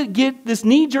to get this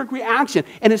knee-jerk reaction.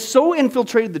 And it's so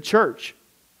infiltrated the church.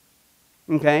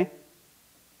 Okay?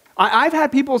 I've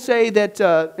had people say that,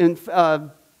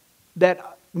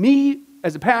 that me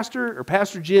as a pastor, or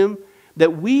Pastor Jim,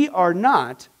 that we are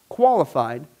not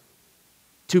qualified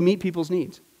to meet people's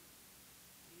needs.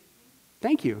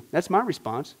 Thank you. That's my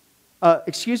response.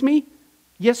 Excuse me?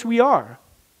 Yes, we are.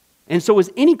 And so as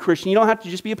any Christian, you don't have to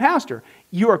just be a pastor.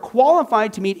 You are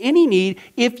qualified to meet any need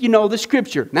if you know the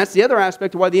Scripture. And that's the other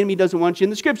aspect of why the enemy doesn't want you in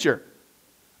the Scripture.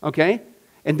 Okay?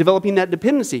 And developing that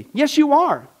dependency. Yes, you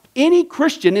are. Any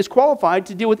Christian is qualified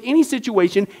to deal with any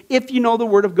situation if you know the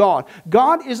Word of God.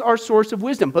 God is our source of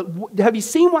wisdom. But have you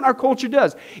seen what our culture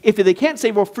does? If they can't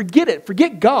say, well, forget it,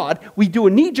 forget God, we do a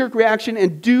knee-jerk reaction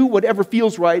and do whatever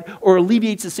feels right or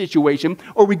alleviates the situation.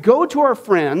 Or we go to our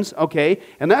friends, okay,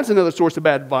 and that's another source of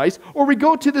bad advice. Or we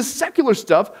go to the secular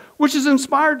stuff, which is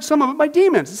inspired, some of it, by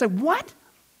demons. It's like, what?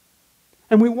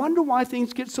 And we wonder why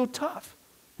things get so tough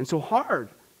and so hard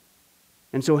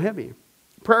and so heavy.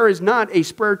 Prayer is not a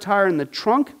spare tire in the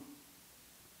trunk.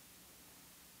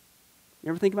 You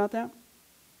ever think about that?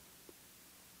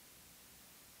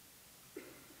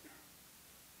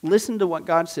 Listen to what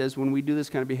God says when we do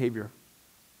this kind of behavior.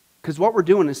 Because what we're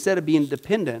doing, instead of being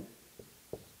dependent,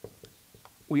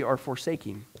 we are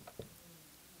forsaking.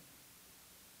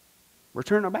 We're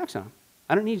turning our backs on Him.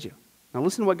 I don't need you. Now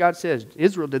listen to what God says.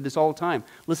 Israel did this all the time.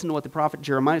 Listen to what the prophet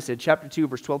Jeremiah said, chapter 2,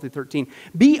 verse 12 through 13.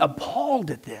 Be appalled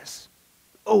at this,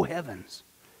 O heavens,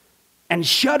 and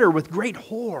shudder with great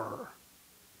horror,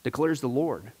 declares the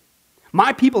Lord.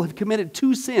 My people have committed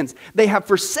two sins. They have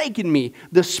forsaken me,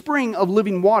 the spring of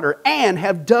living water, and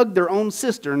have dug their own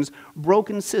cisterns,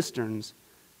 broken cisterns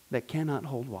that cannot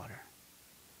hold water.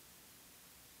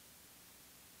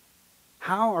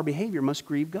 How our behavior must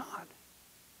grieve God.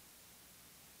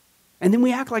 And then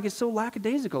we act like it's so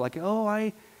lackadaisical, like, oh,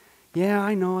 I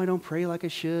know I don't pray like I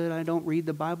should. I don't read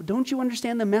the Bible. Don't you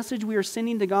understand the message we are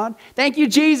sending to God? Thank you,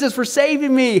 Jesus, for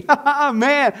saving me.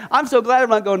 Man, I'm so glad I'm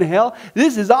not going to hell.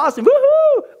 This is awesome.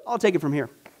 Woohoo! I'll take it from here.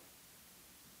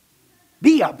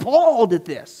 Be appalled at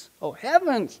this. Oh,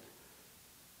 heavens.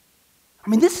 I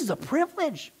mean, this is a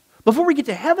privilege. Before we get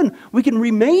to heaven, we can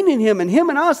remain in Him and Him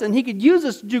in us, and He could use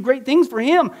us to do great things for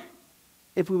Him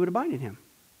if we would abide in Him.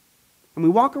 And we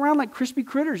walk around like crispy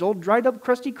critters, old dried up,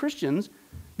 crusty Christians,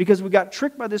 because we got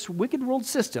tricked by this wicked world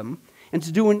system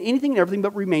into doing anything and everything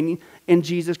but remaining in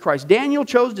Jesus Christ. Daniel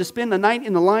chose to spend the night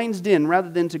in the lion's den rather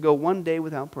than to go one day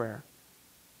without prayer.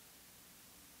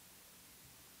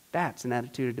 That's an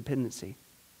attitude of dependency.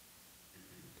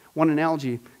 One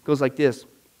analogy goes like this.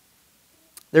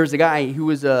 There's a guy who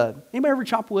was, anybody ever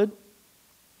chop wood?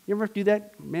 You ever do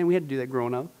that? Man, we had to do that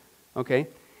growing up. Okay.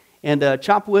 And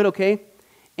chop wood, okay.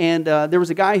 And there was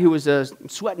a guy who was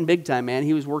sweating big time, man.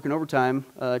 He was working overtime,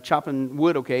 chopping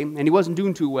wood, okay, and he wasn't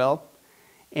doing too well.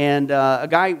 And a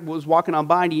guy was walking on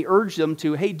by and he urged him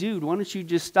to, hey, dude, why don't you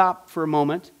just stop for a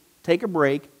moment, take a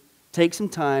break, take some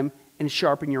time, and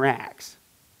sharpen your axe.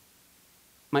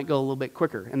 Might go a little bit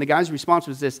quicker. And the guy's response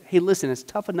was this, hey, listen, it's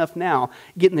tough enough now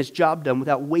getting this job done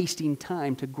without wasting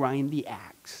time to grind the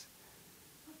axe.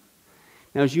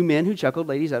 Now, as you men who chuckled,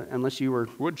 ladies, unless you were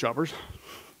wood choppers,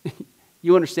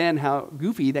 you understand how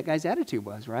goofy that guy's attitude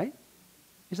was, right?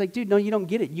 He's like, dude, no, you don't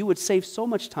get it. You would save so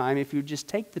much time if you would just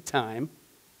take the time,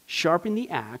 sharpen the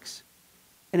axe,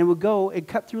 and it would go and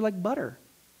cut through like butter,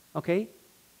 okay?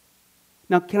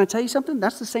 Now, can I tell you something?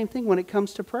 That's the same thing when it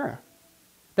comes to prayer.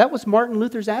 That was Martin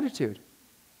Luther's attitude.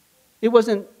 It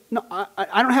wasn't, no,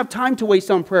 I don't have time to waste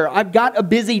on prayer. I've got a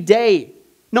busy day.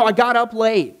 No, I got up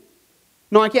late.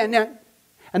 No, I can't.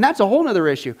 And that's a whole other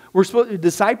issue. We're supposed to,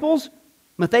 disciples,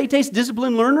 mathetes,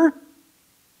 disciplined learner.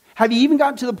 Have you even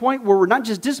gotten to the point where we're not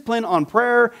just disciplined on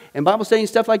prayer and Bible study and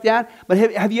stuff like that, but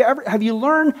have you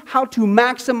learned how to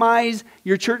maximize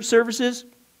your church services?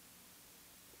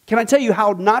 Can I tell you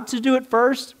how not to do it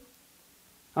first?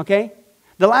 Okay?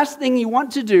 The last thing you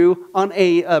want to do on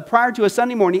prior to a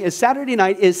Sunday morning is Saturday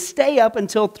night is stay up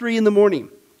until 3 in the morning.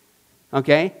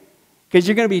 Okay? Because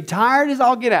you're going to be tired as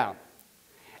all get out.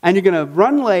 And you're going to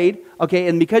run late, okay,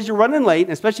 and because you're running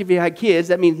late, especially if you had kids,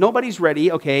 that means nobody's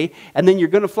ready, okay, and then you're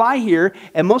going to fly here,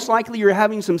 and most likely you're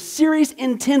having some serious,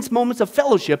 intense moments of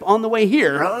fellowship on the way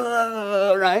here,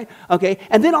 right, okay,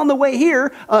 and then on the way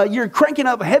here, you're cranking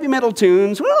up heavy metal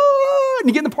tunes, and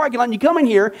you get in the parking lot, and you come in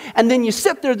here, and then you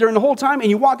sit there during the whole time, and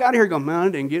you walk out of here going, man,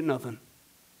 I didn't get nothing.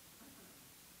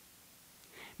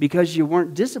 Because you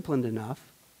weren't disciplined enough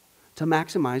to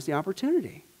maximize the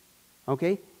opportunity.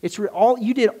 Okay?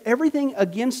 You did everything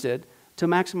against it to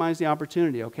maximize the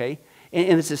opportunity, okay?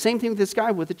 And it's the same thing with this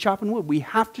guy with the chopping wood. We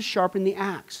have to sharpen the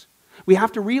axe. We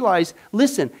have to realize,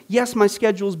 listen, yes, my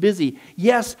schedule's busy.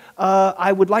 Yes,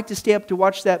 I would like to stay up to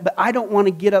watch that, but I don't want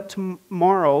to get up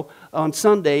tomorrow on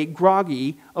Sunday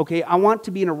groggy, okay? I want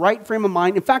to be in a right frame of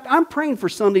mind. In fact, I'm praying for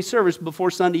Sunday service before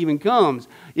Sunday even comes,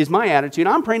 is my attitude.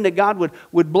 I'm praying that God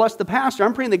would bless the pastor.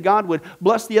 I'm praying that God would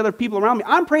bless the other people around me.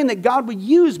 I'm praying that God would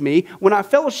use me when I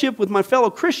fellowship with my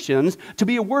fellow Christians to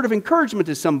be a word of encouragement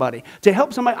to somebody, to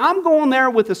help somebody. I'm going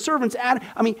there with a servant's attitude.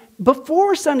 I mean,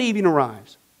 before Sunday even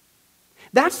arrives.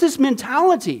 That's this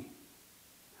mentality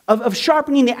of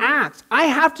sharpening the axe. I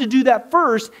have to do that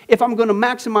first if I'm going to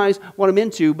maximize what I'm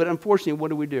into, but unfortunately,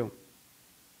 what do?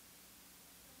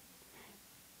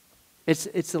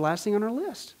 It's the last thing on our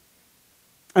list.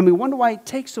 And we wonder why it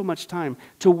takes so much time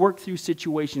to work through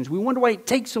situations. We wonder why it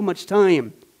takes so much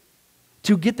time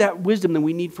to get that wisdom that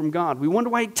we need from God. We wonder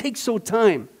why it takes so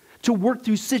time to work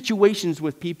through situations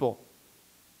with people.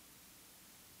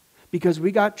 Because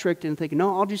we got tricked into thinking,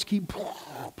 no, I'll just keep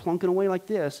plunking away like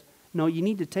this. No, you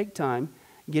need to take time,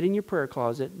 get in your prayer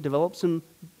closet, develop some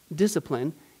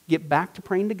discipline, get back to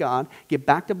praying to God, get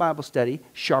back to Bible study,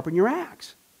 sharpen your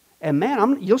axe. And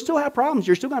man, you'll still have problems.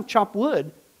 You're still going to have to chop wood.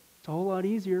 It's a whole lot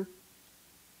easier.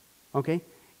 Okay?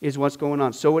 Is what's going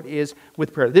on. So it is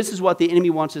with prayer. This is what the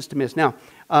enemy wants us to miss. Now,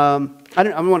 I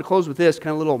want to close with this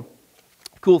kind of little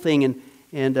cool thing,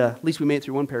 and at least we made it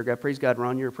through one paragraph. Praise God,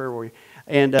 Ron, you're a prayer warrior.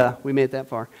 And we made it that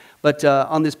far. But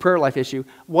on this prayer life issue,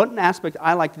 one aspect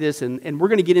I like this, and we're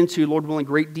going to get into, Lord willing,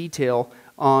 great detail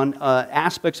on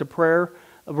aspects of prayer.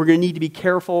 We're going to need to be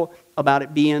careful about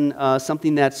it being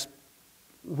something that's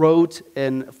rote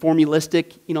and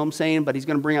formulistic, you know what I'm saying? But he's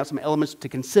going to bring out some elements to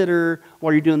consider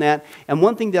while you're doing that. And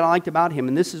one thing that I liked about him,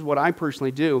 and this is what I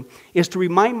personally do, is to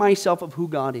remind myself of who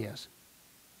God is.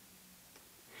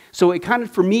 So it kind of,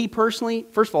 for me personally,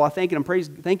 first of all, I thank and praise,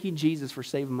 thank you, Jesus, for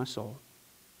saving my soul.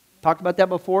 Talked about that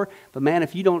before, but man,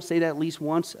 if you don't say that at least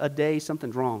once a day,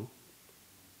 something's wrong.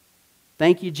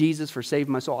 Thank you, Jesus, for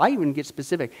saving my soul. I even get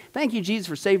specific. Thank you, Jesus,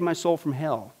 for saving my soul from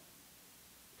hell.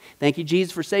 Thank you,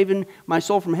 Jesus, for saving my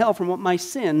soul from hell from what my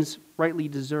sins rightly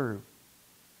deserve.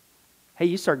 Hey,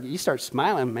 you start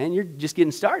smiling, man. You're just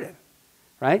getting started,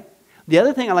 right? The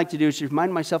other thing I like to do is to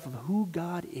remind myself of who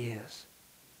God is.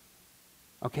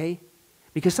 Okay?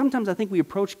 Because sometimes I think we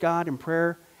approach God in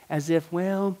prayer as if,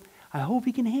 well, I hope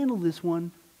he can handle this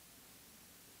one.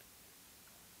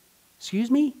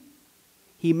 Excuse me?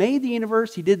 He made the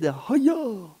universe. He did the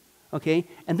hayah. Okay?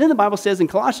 And then the Bible says in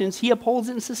Colossians, he upholds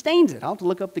it and sustains it. I'll have to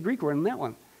look up the Greek word on that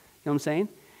one. You know what I'm saying?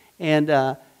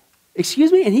 And,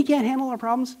 excuse me? And he can't handle our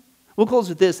problems? We'll close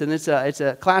with this, and it's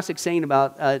a classic saying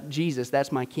about Jesus,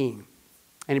 that's my king.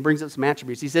 And he brings up some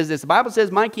attributes. He says this, the Bible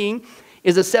says, my king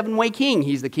is a seven-way king.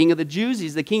 He's the king of the Jews.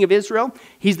 He's the king of Israel.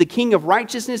 He's the king of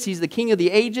righteousness. He's the king of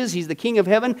the ages. He's the king of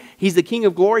heaven. He's the king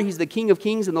of glory. He's the king of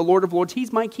kings and the Lord of lords.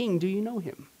 He's my king. Do you know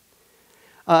him?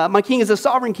 My king is a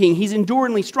sovereign king. He's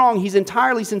enduringly strong. He's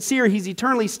entirely sincere. He's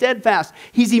eternally steadfast.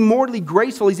 He's immortally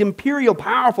graceful. He's imperial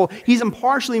powerful. He's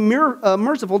impartially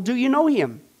merciful. Do you know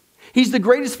him? He's the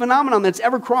greatest phenomenon that's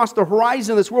ever crossed the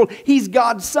horizon of this world. He's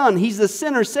God's son. He's the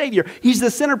sinner's savior. He's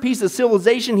the centerpiece of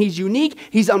civilization. He's unique.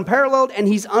 He's unparalleled, and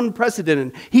he's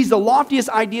unprecedented. He's the loftiest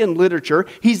idea in literature.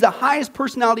 He's the highest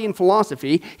personality in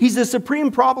philosophy. He's the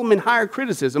supreme problem in higher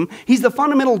criticism. He's the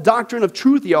fundamental doctrine of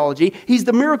true theology. He's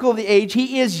the miracle of the age.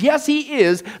 He is, yes, he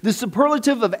is, the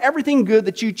superlative of everything good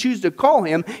that you choose to call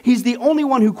him. He's the only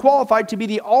one who qualified to be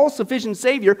the all-sufficient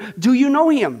Savior. Do you know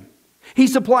him? He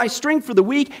supplies strength for the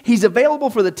weak. He's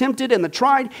available for the tempted and the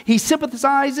tried. He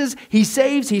sympathizes. He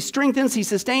saves. He strengthens. He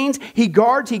sustains. He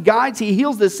guards. He guides. He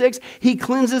heals the sick. He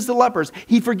cleanses the lepers.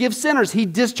 He forgives sinners. He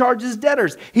discharges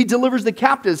debtors. He delivers the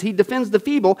captives. He defends the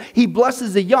feeble. He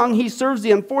blesses the young. He serves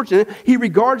the unfortunate. He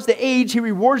regards the aged. He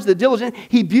rewards the diligent.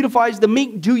 He beautifies the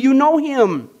meek. Do you know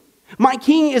him? My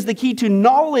king is the key to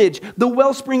knowledge, the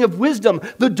wellspring of wisdom,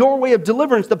 the doorway of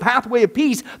deliverance, the pathway of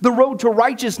peace, the road to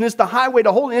righteousness, the highway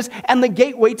to holiness, and the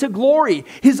gateway to glory.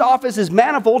 His office is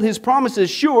manifold, his promise is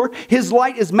sure, his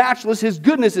light is matchless, his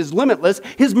goodness is limitless,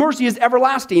 his mercy is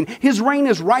everlasting, his reign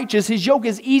is righteous, his yoke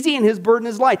is easy, and his burden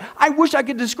is light. I wish I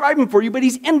could describe him for you, but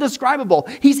he's indescribable,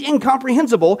 he's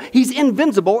incomprehensible, he's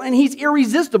invincible, and he's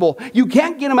irresistible. You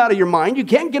can't get him out of your mind, you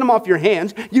can't get him off your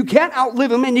hands, you can't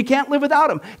outlive him, and you can't live without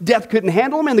him. Death couldn't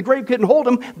handle him and the grave couldn't hold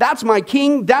him. That's my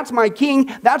king. That's my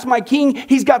king. That's my king.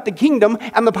 He's got the kingdom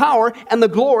and the power and the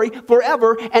glory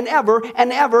forever and ever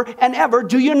and ever and ever.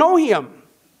 Do you know him?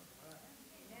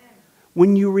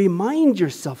 When you remind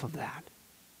yourself of that,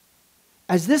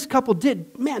 as this couple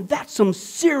did, man, that's some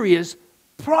serious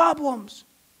problems.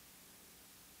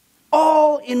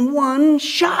 All in one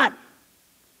shot.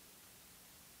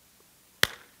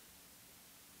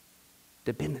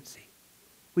 Dependency.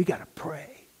 We got to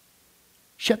pray.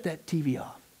 Shut that TV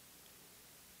off.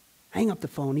 Hang up the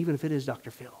phone, even if it is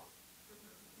Dr. Phil.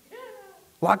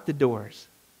 Lock the doors.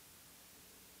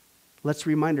 Let's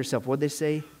remind ourselves what they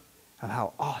say of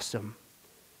how awesome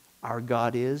our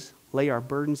God is. Lay our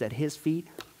burdens at his feet.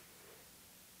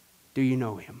 Do you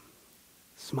know him?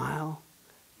 Smile.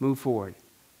 Move forward.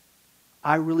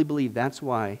 I really believe that's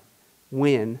why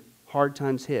when hard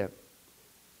times hit,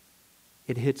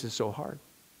 it hits us so hard.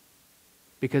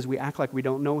 Because we act like we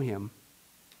don't know him.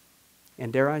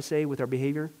 And dare I say, with our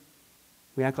behavior,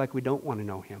 we act like we don't want to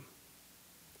know him.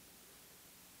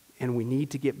 And we need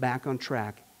to get back on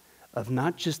track of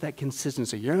not just that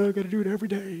consistency, yeah, I got to do it every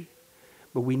day.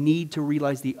 But we need to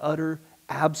realize the utter,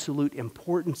 absolute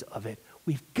importance of it.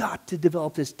 We've got to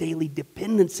develop this daily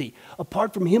dependency.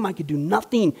 Apart from him, I could do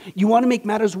nothing. You want to make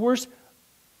matters worse?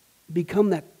 Become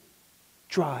that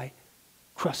dry,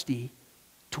 crusty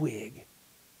twig.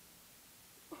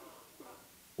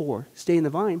 Or stay in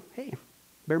the vine, hey,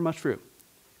 bear much fruit.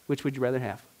 Which would you rather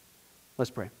have?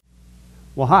 Let's pray.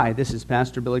 Well, hi, this is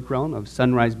Pastor Billy Crone of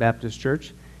Sunrise Baptist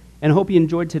Church, and I hope you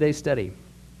enjoyed today's study.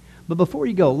 But before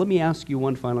you go, let me ask you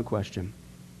one final question.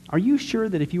 Are you sure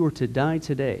that if you were to die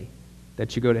today,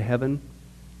 that you go to heaven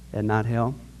and not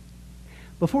hell?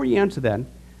 Before you answer that,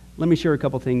 let me share a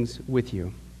couple things with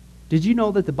you. Did you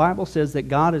know that the Bible says that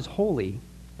God is holy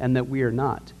and that we are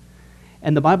not?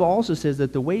 And the Bible also says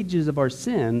that the wages of our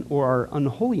sin or our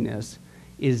unholiness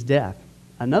is death.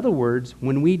 In other words,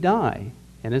 when we die,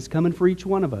 and it's coming for each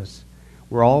one of us,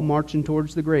 we're all marching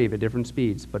towards the grave at different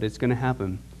speeds, but it's going to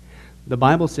happen. The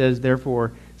Bible says,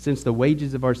 therefore, since the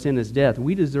wages of our sin is death,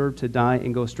 we deserve to die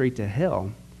and go straight to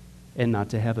hell and not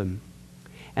to heaven.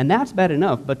 And that's bad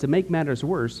enough, but to make matters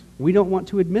worse, we don't want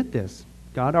to admit this.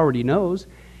 God already knows.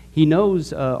 He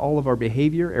knows all of our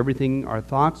behavior, everything, our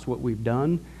thoughts, what we've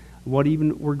done, what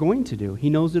even we're going to do.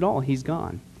 He knows it all. He's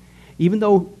gone. Even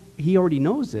though he already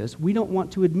knows this, we don't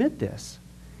want to admit this.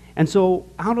 And so,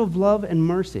 out of love and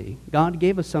mercy, God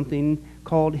gave us something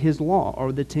called his law,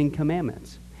 or the 10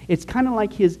 Commandments. It's kind of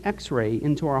like his x-ray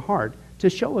into our heart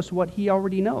to show us what he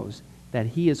already knows, that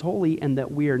he is holy and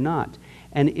that we are not.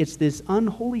 And it's this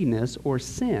unholiness or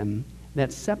sin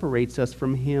that separates us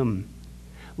from him.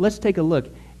 Let's take a look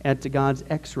at God's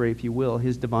x-ray, if you will,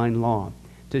 his divine law,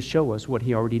 to show us what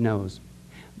he already knows.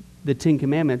 The 10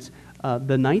 Commandments,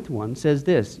 the 9th one says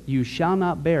this: you shall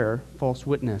not bear false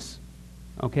witness.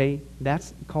 Okay?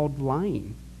 That's called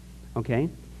lying. Okay?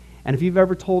 And if you've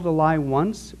ever told a lie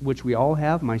once, which we all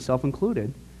have, myself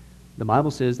included, the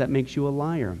Bible says that makes you a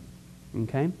liar.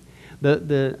 Okay?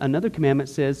 Another commandment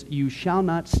says you shall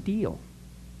not steal.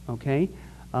 Okay?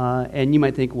 And you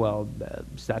might think, well,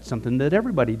 that's something that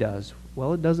everybody does.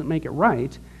 Well, it doesn't make it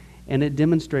right. And it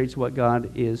demonstrates what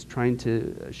God is trying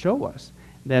to show us,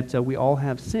 that we all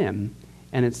have sin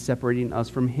and it's separating us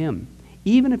from Him.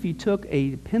 Even if you took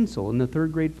a pencil in the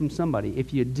 3rd grade from somebody,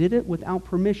 if you did it without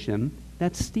permission,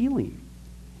 that's stealing.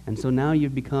 And so now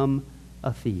you've become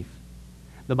a thief.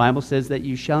 The Bible says that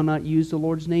you shall not use the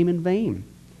Lord's name in vain.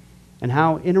 And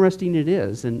how interesting it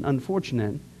is and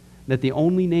unfortunate that the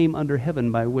only name under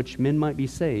heaven by which men might be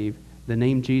saved, the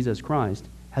name Jesus Christ,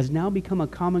 has now become a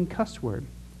common cuss word.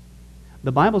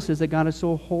 The Bible says that God is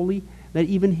so holy that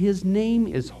even His name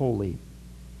is holy.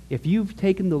 If you've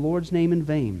taken the Lord's name in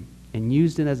vain and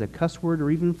used it as a cuss word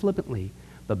or even flippantly,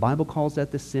 the Bible calls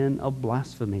that the sin of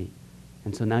blasphemy.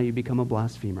 And so now you become a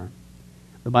blasphemer.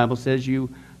 The Bible says you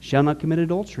shall not commit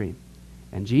adultery.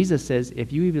 And Jesus says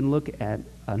if you even look at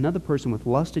another person with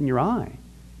lust in your eye,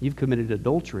 you've committed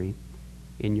adultery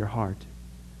in your heart.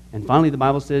 And finally, the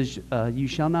Bible says you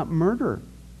shall not murder.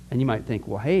 And you might think,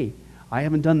 well, hey, I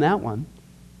haven't done that one.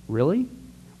 Really?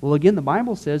 Well, again, the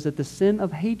Bible says that the sin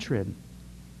of hatred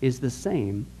is the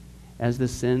same as the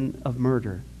sin of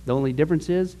murder. The only difference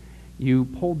is you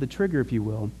pulled the trigger, if you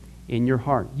will, in your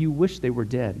heart. You wish they were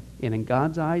dead. And in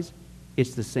God's eyes,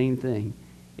 it's the same thing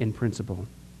in principle.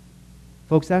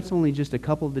 Folks, that's only just a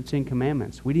couple of the 10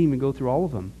 Commandments. We didn't even go through all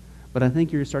of them. But I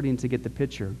think you're starting to get the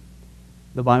picture.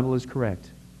 The Bible is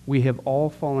correct. We have all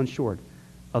fallen short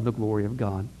of the glory of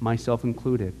God, myself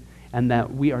included, and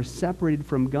that we are separated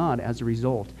from God as a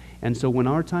result. And so when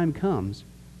our time comes,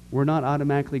 we're not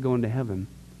automatically going to heaven.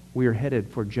 We are headed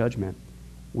for judgment.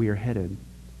 We are headed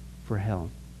for hell.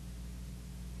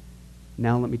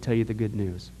 Now let me tell you the good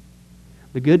news.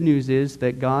 The good news is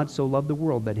that God so loved the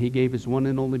world that He gave His one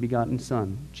and only begotten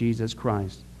Son, Jesus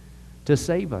Christ, to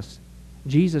save us.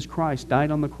 Jesus Christ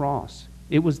died on the cross.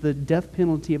 It was the death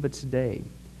penalty of its day.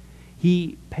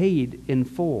 He paid in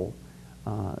full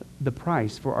the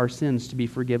price for our sins to be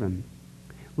forgiven.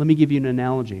 Let me give you an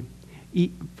analogy.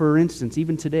 For instance,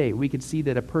 even today, we could see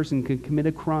that a person could commit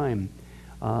a crime.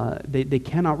 They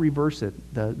cannot reverse it.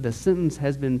 The sentence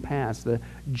has been passed. The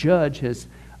judge has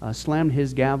slammed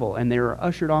his gavel, and they are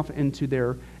ushered off into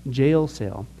their jail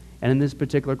cell. And in this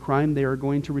particular crime, they are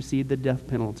going to receive the death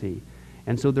penalty.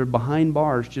 And so they're behind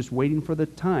bars just waiting for the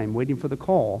time, waiting for the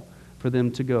call for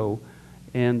them to go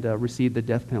and receive the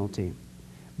death penalty.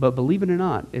 But believe it or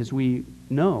not, as we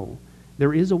know,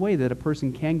 there is a way that a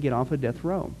person can get off a death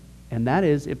row. And that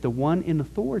is if the one in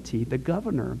authority, the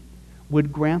governor,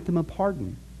 would grant them a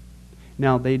pardon.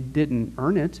 Now, they didn't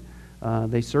earn it.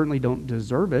 They certainly don't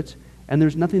deserve it. And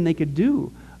there's nothing they could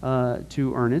do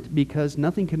to earn it because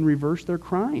nothing can reverse their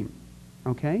crime.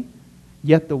 Okay?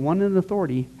 Yet the one in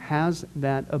authority has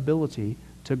that ability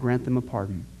to grant them a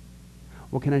pardon.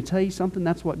 Well, can I tell you something?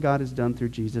 That's what God has done through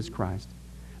Jesus Christ.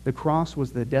 The cross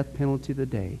was the death penalty of the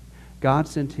day. God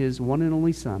sent His one and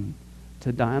only Son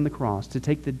to die on the cross, to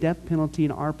take the death penalty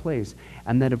in our place,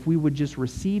 and that if we would just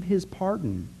receive His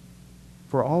pardon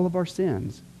for all of our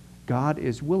sins, God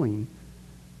is willing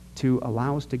to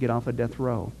allow us to get off a death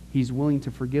row. He's willing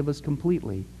to forgive us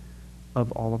completely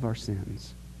of all of our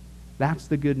sins. That's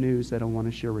the good news that I want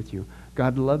to share with you.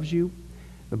 God loves you.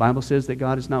 The Bible says that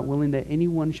God is not willing that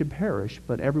anyone should perish,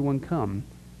 but everyone come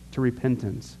to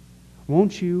repentance.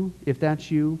 Won't you, if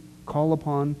that's you, call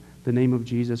upon the name of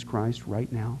Jesus Christ right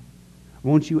now?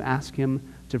 Won't you ask Him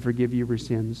to forgive you your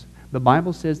sins? The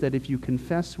Bible says that if you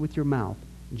confess with your mouth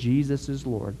Jesus is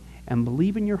Lord and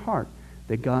believe in your heart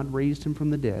that God raised Him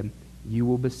from the dead, you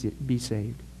will be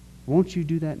saved. Won't you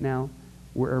do that now,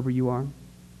 wherever you are?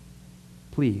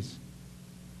 Please,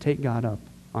 take God up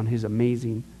on His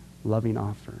amazing, loving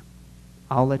offer.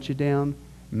 I'll let you down.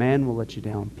 Man will let you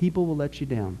down. People will let you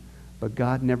down. But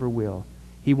God never will.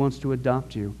 He wants to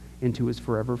adopt you into His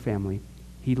forever family.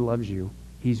 He loves you.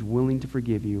 He's willing to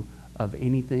forgive you of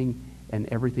anything and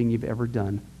everything you've ever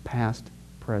done, past,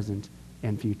 present,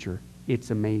 and future.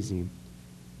 It's amazing.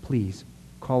 Please,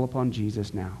 call upon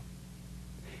Jesus now.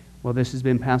 Well, this has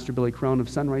been Pastor Billy Crone of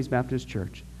Sunrise Baptist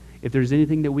Church. If there's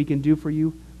anything that we can do for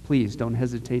you, please don't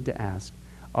hesitate to ask.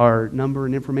 Our number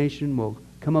and information will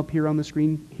come up here on the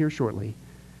screen here shortly.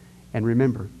 And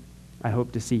remember, I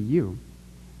hope to see you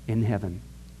in heaven.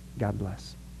 God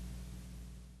bless.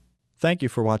 Thank you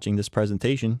for watching this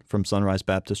presentation from Sunrise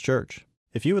Baptist Church.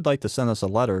 If you would like to send us a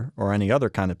letter or any other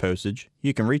kind of postage,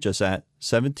 you can reach us at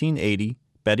 1780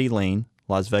 Betty Lane,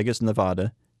 Las Vegas,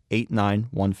 Nevada,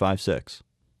 89156.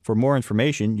 For more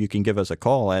information, you can give us a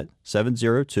call at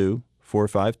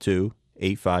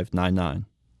 702-452-8599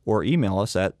 or email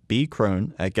us at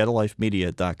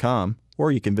bcrone@getalifemedia.com,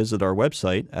 or you can visit our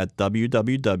website at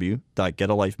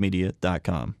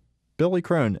www.getalifemedia.com. Billy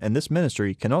Crone and this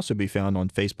ministry can also be found on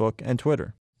Facebook and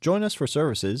Twitter. Join us for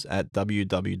services at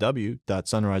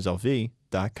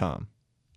www.sunriselv.com.